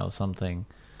 Like how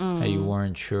you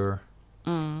weren't sure?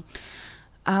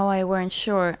 How I weren't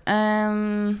sure.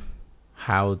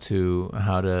 How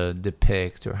to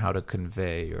depict or how to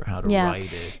convey or how to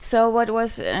write it. So what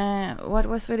was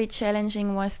really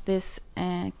challenging was this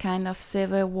kind of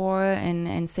civil war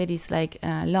in cities like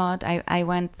Lod. I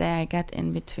went there. I got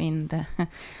in between the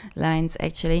lines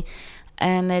actually,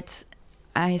 and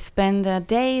I spent a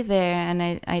day there,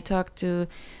 and I talked to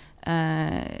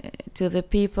the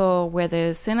people where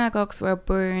the synagogues were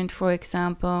burned, for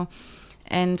example.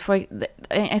 And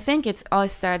I think it's all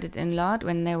started in Lod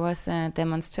when there was a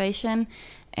demonstration,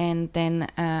 and then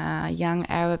young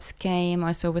Arabs came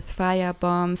also with fire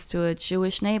bombs to a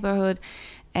Jewish neighborhood,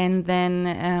 and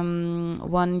then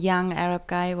one young Arab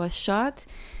guy was shot,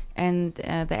 and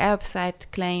the Arab side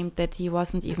claimed that he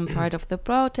wasn't even part of the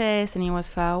protest, and he was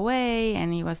far away,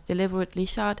 and he was deliberately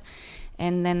shot.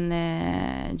 And then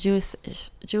the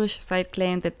Jewish side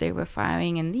claimed that they were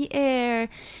firing in the air,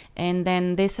 and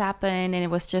then this happened, and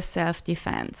it was just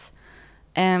self-defense.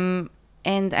 And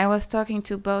I was talking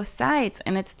to both sides,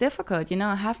 and it's difficult,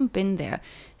 I haven't been there.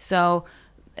 So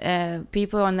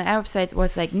people on the Arab side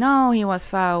was like, no, he was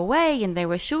far away and they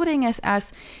were shooting at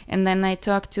us. And then I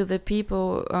talked to the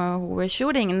people who were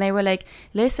shooting, and they were like,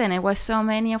 listen, it was so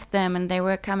many of them and they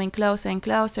were coming closer and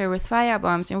closer with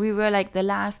firebombs, and we were like the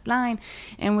last line,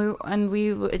 and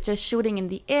we were just shooting in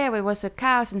the air. It was a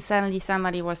chaos, and suddenly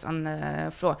somebody was on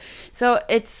the floor. So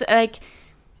it's like,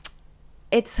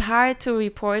 it's hard to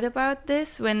report about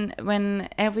this when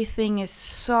everything is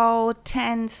so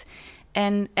tense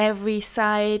and every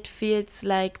side feels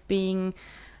like being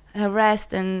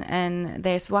harassed and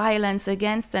there's violence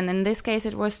against them. In this case,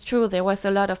 it was true. There was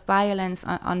a lot of violence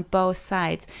on both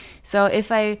sides. So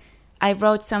if I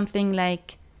wrote something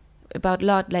like about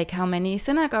Lod, like how many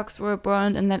synagogues were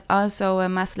burned, and then also a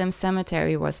Muslim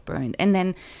cemetery was burned, and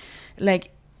then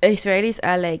like Israelis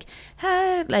are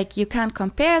like you can't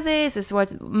compare this. It's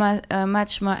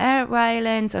much more air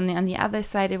violence. On the other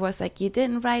side, it was like, you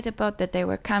didn't write about that they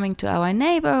were coming to our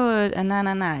neighborhood, and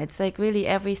na. It's like really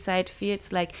every side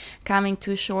feels like coming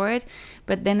too short.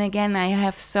 But then again, I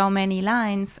have so many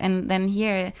lines, and then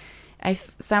here I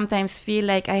sometimes feel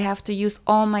like I have to use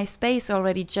all my space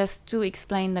already just to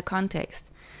explain the context.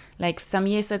 Like some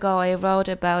years ago, I wrote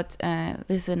about,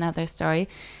 this is another story,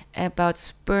 about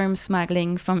sperm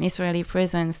smuggling from Israeli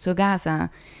prisons to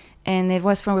Gaza. And it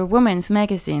was from a woman's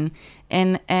magazine.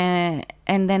 And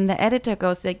then the editor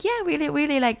goes like, yeah,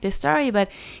 really like the story, but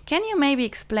can you maybe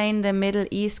explain the Middle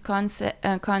East conflict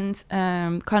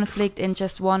in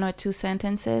just 1 or 2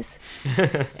 sentences?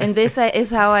 And this is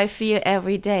how I feel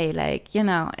every day. Like,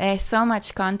 there's so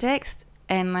much context,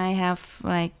 and I have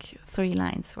like 3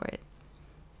 lines for it.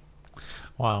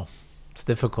 Wow, it's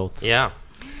difficult. Yeah.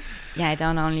 Yeah, I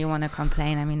don't only want to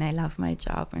complain. I mean, I love my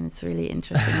job, and it's really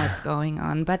interesting what's going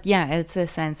on. But yeah, it's a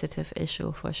sensitive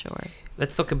issue for sure.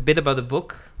 Let's talk a bit about the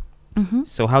book. Mm-hmm.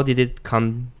 So how did it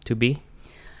come to be?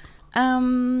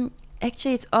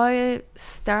 Actually, it's all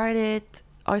started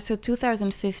also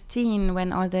 2015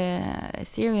 when all the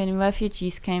Syrian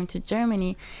refugees came to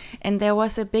Germany, and there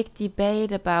was a big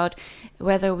debate about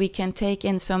whether we can take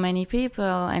in so many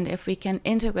people and if we can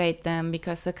integrate them,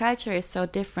 because the culture is so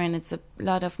different. It's a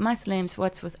lot of Muslims,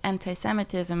 what's with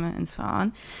anti-Semitism and so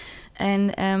on.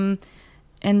 And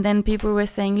then people were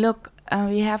saying, look,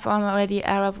 we have already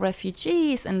Arab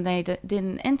refugees and they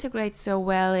didn't integrate so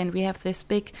well, and we have this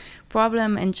big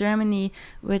problem in Germany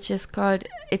which is called,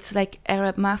 it's like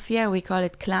Arab mafia, we call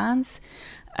it clans.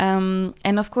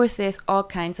 And of course there's all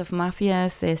kinds of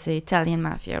mafias. There's the Italian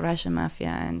mafia, Russian mafia,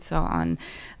 and so on.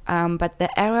 But the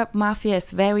Arab mafia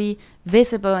is very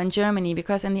visible in Germany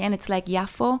because in the end it's like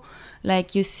Yaffo.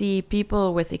 Like you see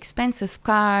people with expensive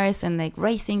cars and like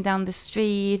racing down the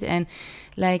street, and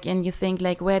you think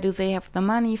like, where do they have the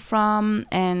money from?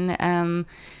 And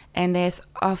there's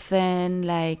often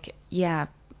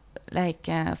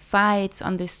fights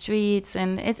on the streets,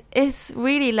 and it is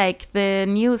really like the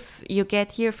news you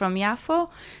get here from Yaffo.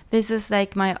 This is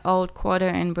like my old quarter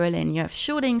in Berlin. You have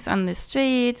shootings on the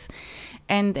streets,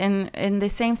 and the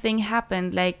same thing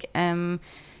happened. Like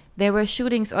there were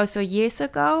shootings also years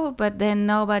ago, but then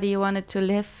nobody wanted to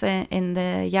live in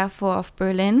the Yaffo of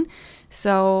Berlin.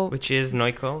 So, which is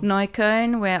Neukölln?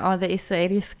 Neukölln, where all the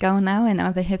Israelis go now and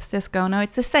all the hipsters go now.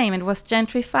 It's the same. It was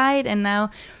gentrified, and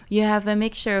now you have a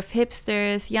mixture of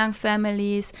hipsters, young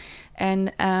families,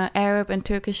 and Arab and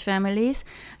Turkish families.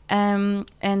 And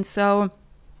so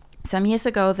some years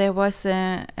ago, there's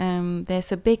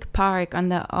a big park on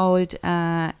the old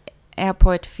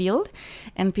airport field,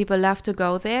 and people love to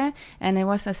go there. And it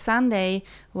was a Sunday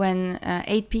when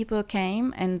 8 people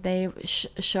came, and they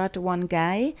shot one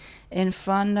guy in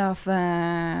front of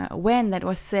a van that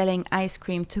was selling ice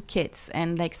cream to kids,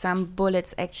 and like some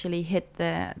bullets actually hit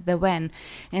the van,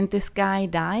 and this guy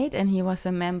died, and he was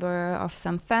a member of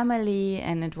some family,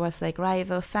 and it was like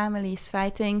rival families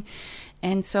fighting.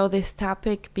 And so this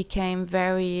topic became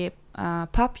very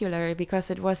popular because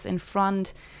it was in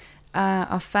front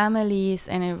of families,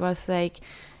 and it was like,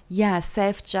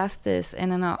 self-justice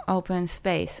in an open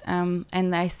space.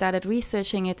 And I started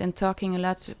researching it and talking a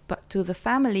lot to the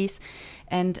families.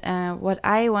 And what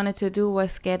I wanted to do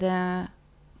was get a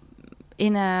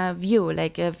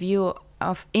view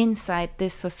of inside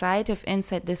this society, of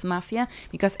inside this mafia,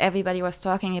 because everybody was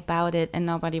talking about it and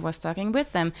nobody was talking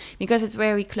with them, because it's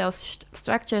very close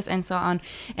structures and so on.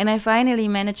 And I finally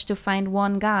managed to find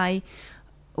one guy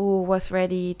who was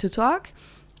ready to talk,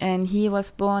 and he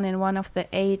was born in one of the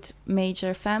 8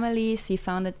 major families. He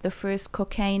founded the first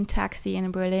cocaine taxi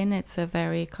in Berlin. It's a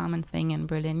very common thing in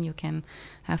Berlin. You can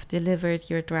have delivered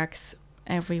your drugs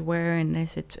everywhere, and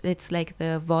it's like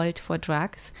the vault for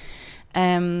drugs.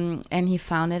 And he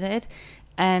founded it.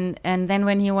 And then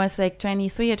when he was like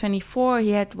 23 or 24,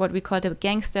 he had what we called a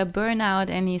gangster burnout,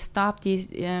 and he stopped. He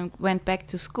went back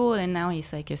to school, and now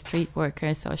he's like a street worker,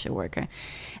 a social worker.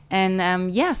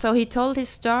 And so he told his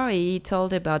story. He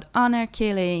told about honor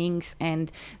killings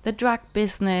and the drug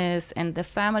business and the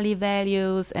family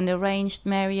values and arranged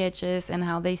marriages and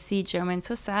how they see German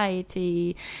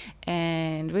society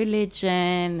and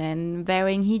religion and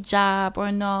wearing hijab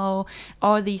or no,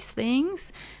 all these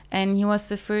things. And he was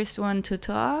the first one to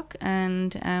talk,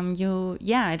 and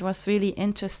it was really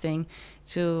interesting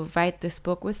to write this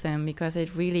book with him, because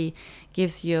it really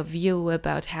gives you a view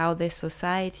about how this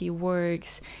society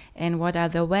works and what are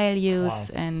the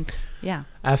values. Wow. And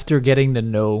After getting to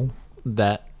know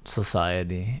that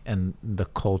society and the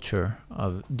culture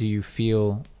of, do you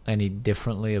feel any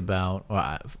differently about,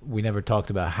 or we never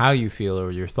talked about how you feel or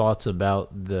your thoughts about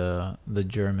the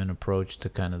German approach to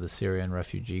kind of the Syrian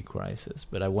refugee crisis,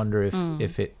 but I wonder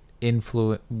if it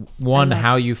influenced, one,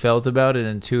 how you felt about it,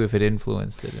 and two, if it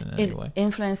influenced it in any way. It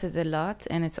influenced it a lot,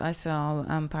 and it's also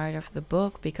part of the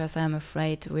book, because I'm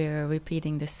afraid we're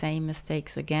repeating the same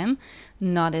mistakes again.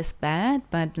 Not as bad,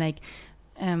 but like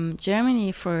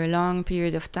Germany for a long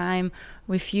period of time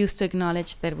refused to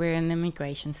acknowledge that we're an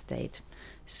immigration state.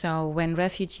 So when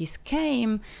refugees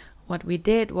came, what we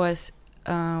did was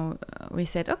we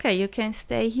said, okay, you can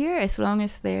stay here as long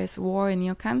as there's war in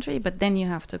your country, but then you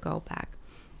have to go back.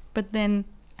 But then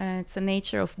it's the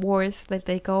nature of wars that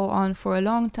they go on for a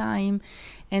long time.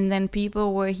 And then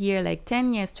people were here like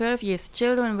 10 years, 12 years,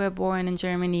 children were born in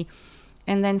Germany.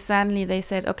 And then suddenly they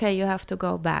said, okay, you have to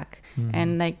go back. Mm-hmm.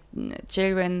 And like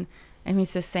children, I mean,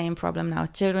 it's the same problem now.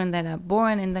 Children that are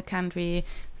born in the country,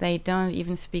 they don't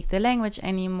even speak the language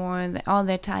anymore. All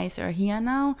their ties are here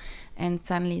now, and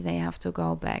suddenly they have to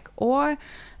go back. Or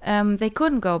they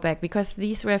couldn't go back because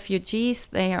these refugees,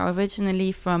 they are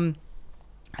originally from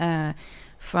a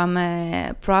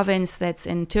province that's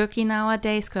in Turkey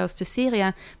nowadays, close to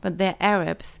Syria, but they're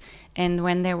Arabs. And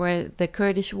when there were the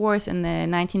Kurdish wars in the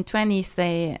 1920s,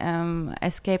 they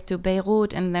escaped to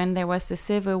Beirut, and then there was the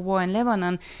civil war in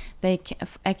Lebanon. They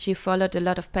actually followed a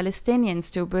lot of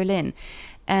Palestinians to Berlin.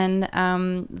 And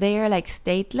they are like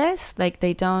stateless, like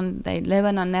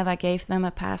Lebanon never gave them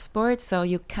a passport, so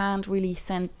you can't really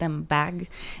send them back.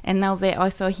 And now they're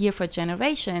also here for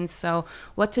generations, so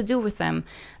what to do with them?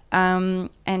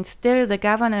 And still the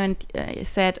government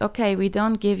said, okay, we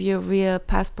don't give you a real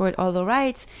passport, all the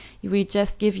rights. We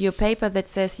just give you a paper that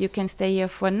says you can stay here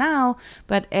for now,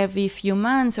 but every few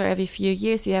months or every few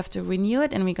years you have to renew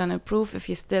it, and we're going to prove if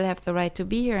you still have the right to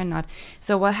be here or not.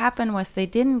 So what happened was they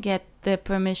didn't get the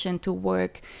permission to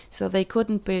work, so they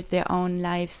couldn't build their own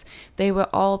lives. They were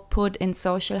all put in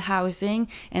social housing,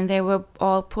 and they were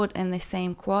all put in the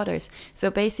same quarters. So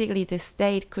basically the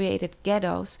state created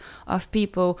ghettos of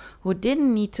people who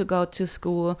didn't need to go to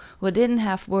school, who didn't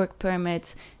have work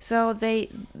permits. So the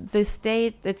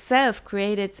state itself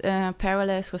created a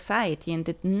parallel society and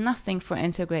did nothing for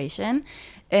integration.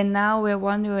 And now we're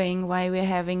wondering why we're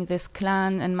having this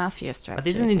clan and mafia structures. But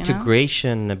isn't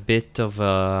integration a bit of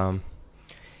a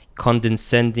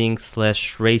condescending /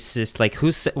 racist? Like,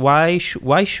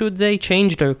 why should they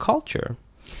change their culture?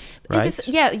 Right?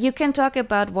 You can talk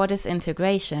about what is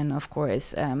integration, of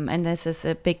course, and this is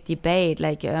a big debate.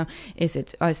 Like, is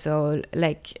it also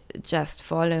like just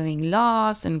following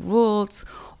laws and rules,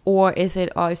 or is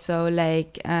it also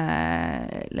like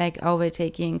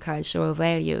overtaking cultural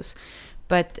values?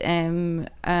 But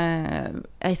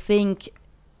I think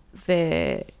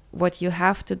what you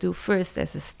have to do first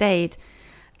as a state,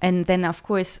 and then of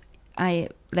course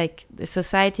the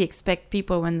society expect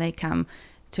people when they come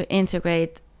to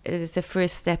integrate. The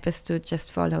first step is to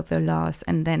just follow the laws,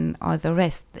 and then all the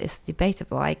rest is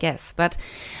debatable, I guess. But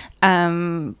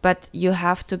you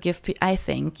have to give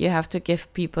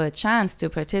people a chance to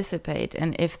participate.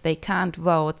 And if they can't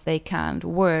vote, they can't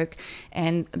work,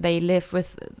 and they live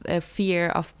with a fear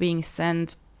of being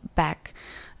sent back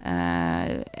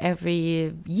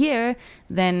every year,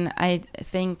 then I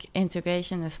think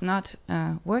integration is not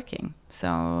working.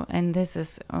 So, and this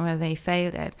is where they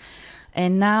failed at.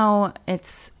 And now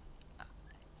it's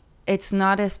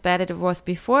not as bad as it was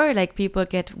before. Like, people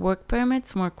get work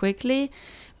permits more quickly,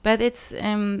 but it's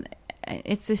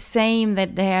the same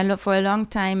that they are for a long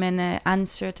time in an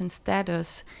uncertain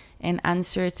status and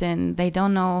uncertain. They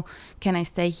don't know, can I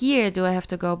stay here? Do I have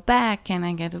to go back? Can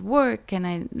I get work? Can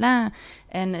I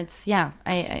And it's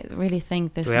I really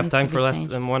think this. Do we have time for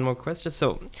one more question?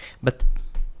 So, but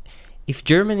if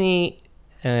Germany,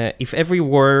 if every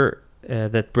war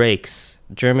that breaks,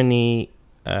 Germany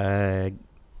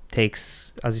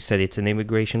takes, as you said, it's an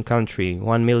immigration country.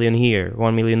 1 million here,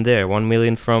 1 million there, 1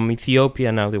 million from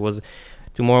Ethiopia. Now there was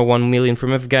tomorrow 1 million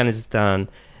from Afghanistan.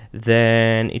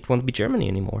 Then it won't be Germany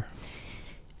anymore.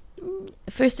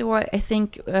 First of all, I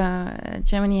think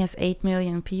Germany has 8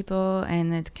 million people,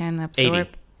 and it can absorb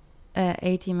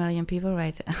 80 million people,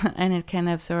 right? And it can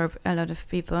absorb a lot of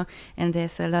people, and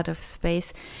there's a lot of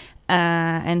space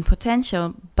and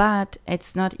potential. But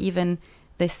it's not even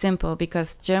this simple,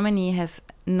 because Germany has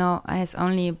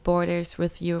only borders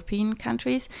with European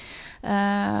countries,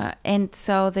 and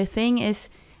so the thing is,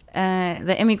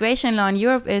 the immigration law in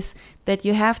Europe is that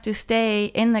you have to stay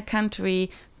in the country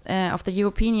of the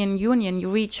European Union you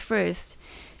reach first.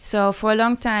 So for a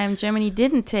long time, Germany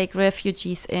didn't take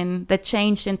refugees in. That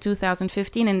changed in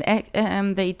 2015,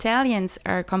 and the Italians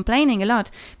are complaining a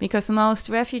lot because most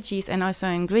refugees, and also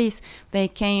in Greece, they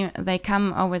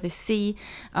come over the sea,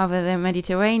 over the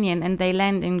Mediterranean, and they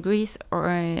land in Greece or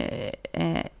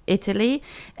Italy,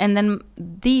 and then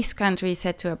these countries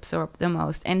had to absorb the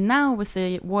most. And now with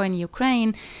the war in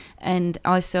Ukraine, and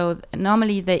also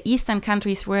normally the Eastern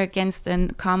countries were against a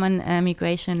common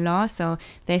migration law, so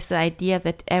there's the idea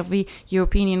that every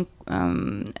European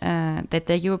that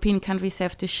the European countries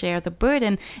have to share the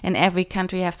burden, and every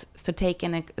country has to take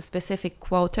in a specific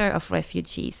quota of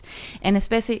refugees. And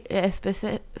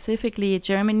specifically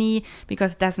Germany,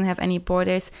 because it doesn't have any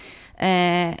borders,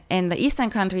 and the Eastern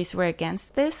countries were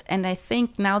against this. And I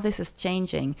think now this is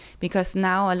changing, because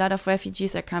now a lot of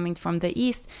refugees are coming from the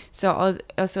East. So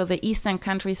also the Eastern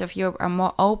countries of Europe are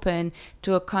more open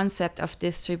to a concept of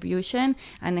distribution.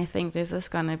 And I think this is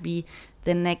going to be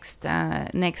the next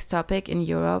topic in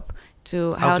Europe,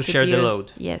 to how to share the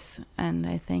load. Yes, and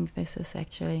I think this is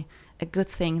actually a good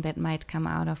thing that might come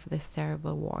out of this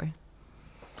terrible war.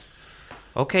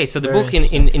 Okay, so the Very book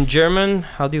in German,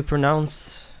 how do you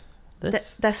pronounce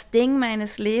this? Das Ding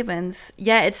meines Lebens.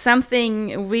 Yeah, it's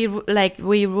something we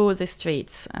rule the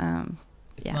streets.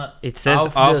 It says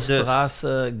auf der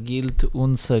Straße gilt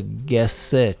unser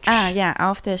Gesetz. Yeah,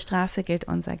 auf der Straße gilt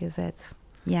unser Gesetz.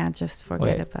 Yeah, just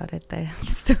forget about it.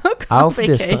 It's too Auf der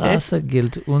complicated. Straße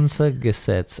gilt unser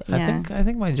Gesetz. Yeah. I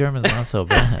think my German's not so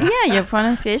bad. Yeah, your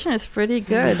pronunciation is pretty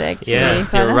good, actually.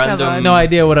 Yes, your random- No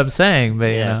idea what I'm saying,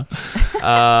 but you know.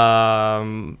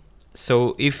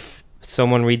 So if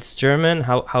someone reads German,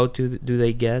 how do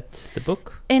they get the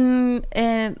book?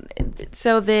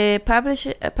 So the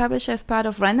publisher is part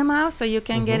of Random House, so you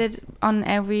can get it on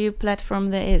every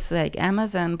platform there is, like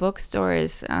Amazon,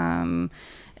 bookstores.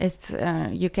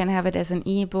 You can have it as an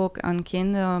ebook on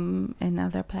Kindle and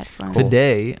other platforms. Cool.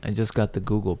 Today, I just got the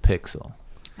Google Pixel.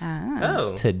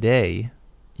 Oh. Today,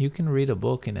 you can read a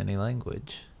book in any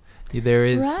language. There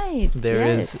is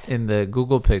in the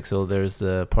Google Pixel. There's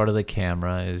the part of the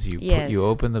camera is you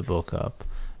open the book up,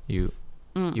 you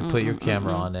put your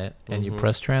camera on it, and you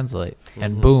press translate,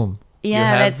 and boom, you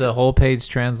have the whole page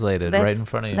translated right in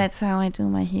front of you. That's how I do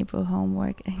my Hebrew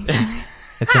homework, actually.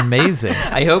 It's amazing.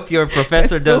 I hope your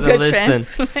professor doesn't listen.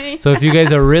 So if you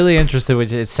guys are really interested,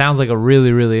 which it sounds like a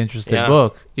really, really interesting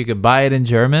book, you could buy it in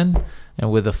German,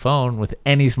 and with a phone, with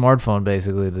any smartphone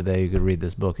basically today, you could read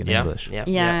this book in English.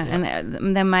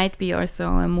 And there might be also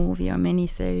a movie or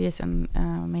mini-series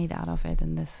made out of it,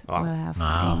 and this will have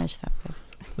English subtitles.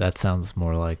 That sounds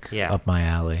more like up my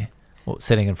alley.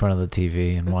 Sitting in front of the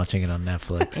TV and watching it on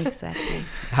Netflix. Exactly.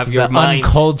 Have your mind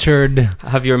uncultured.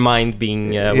 Have your mind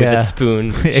being with a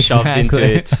spoon shoved into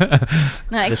it.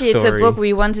 No, actually, it's a book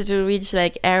we wanted to reach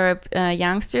like Arab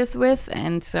youngsters with,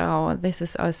 and so this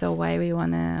is also why we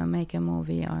want to make a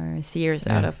movie or a series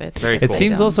out of it. Very cool. It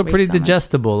seems also pretty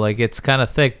digestible. Like it's kind of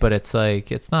thick, but it's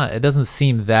like it's not. It doesn't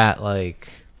seem that like.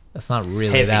 It's not really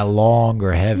heavy. That long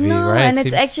or heavy, right? And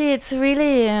it's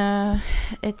really,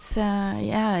 it's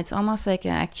almost like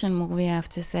an action movie. I have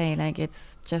to say, like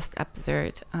it's just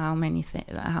absurd how many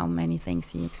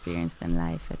things he experienced in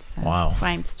life. It's a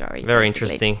crime story. Very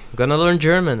interesting. I'm gonna learn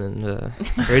German and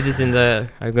read it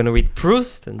I'm gonna read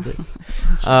Proust and this.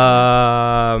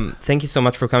 Thank you so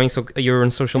much for coming. So you're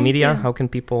on social media. How can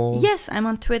people? Yes, I'm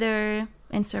on Twitter,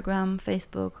 Instagram,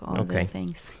 Facebook, all the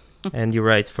things. And you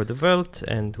write for the Welt,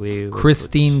 and we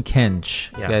Christine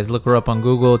Kench. Guys, look her up on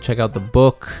Google. Check out the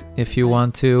book if you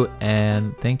want to.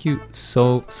 And thank you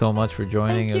so much for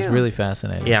joining. It was really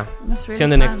fascinating. Yeah. Really see you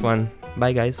on the next one.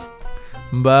 Bye, guys.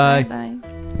 Bye.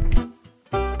 Bye.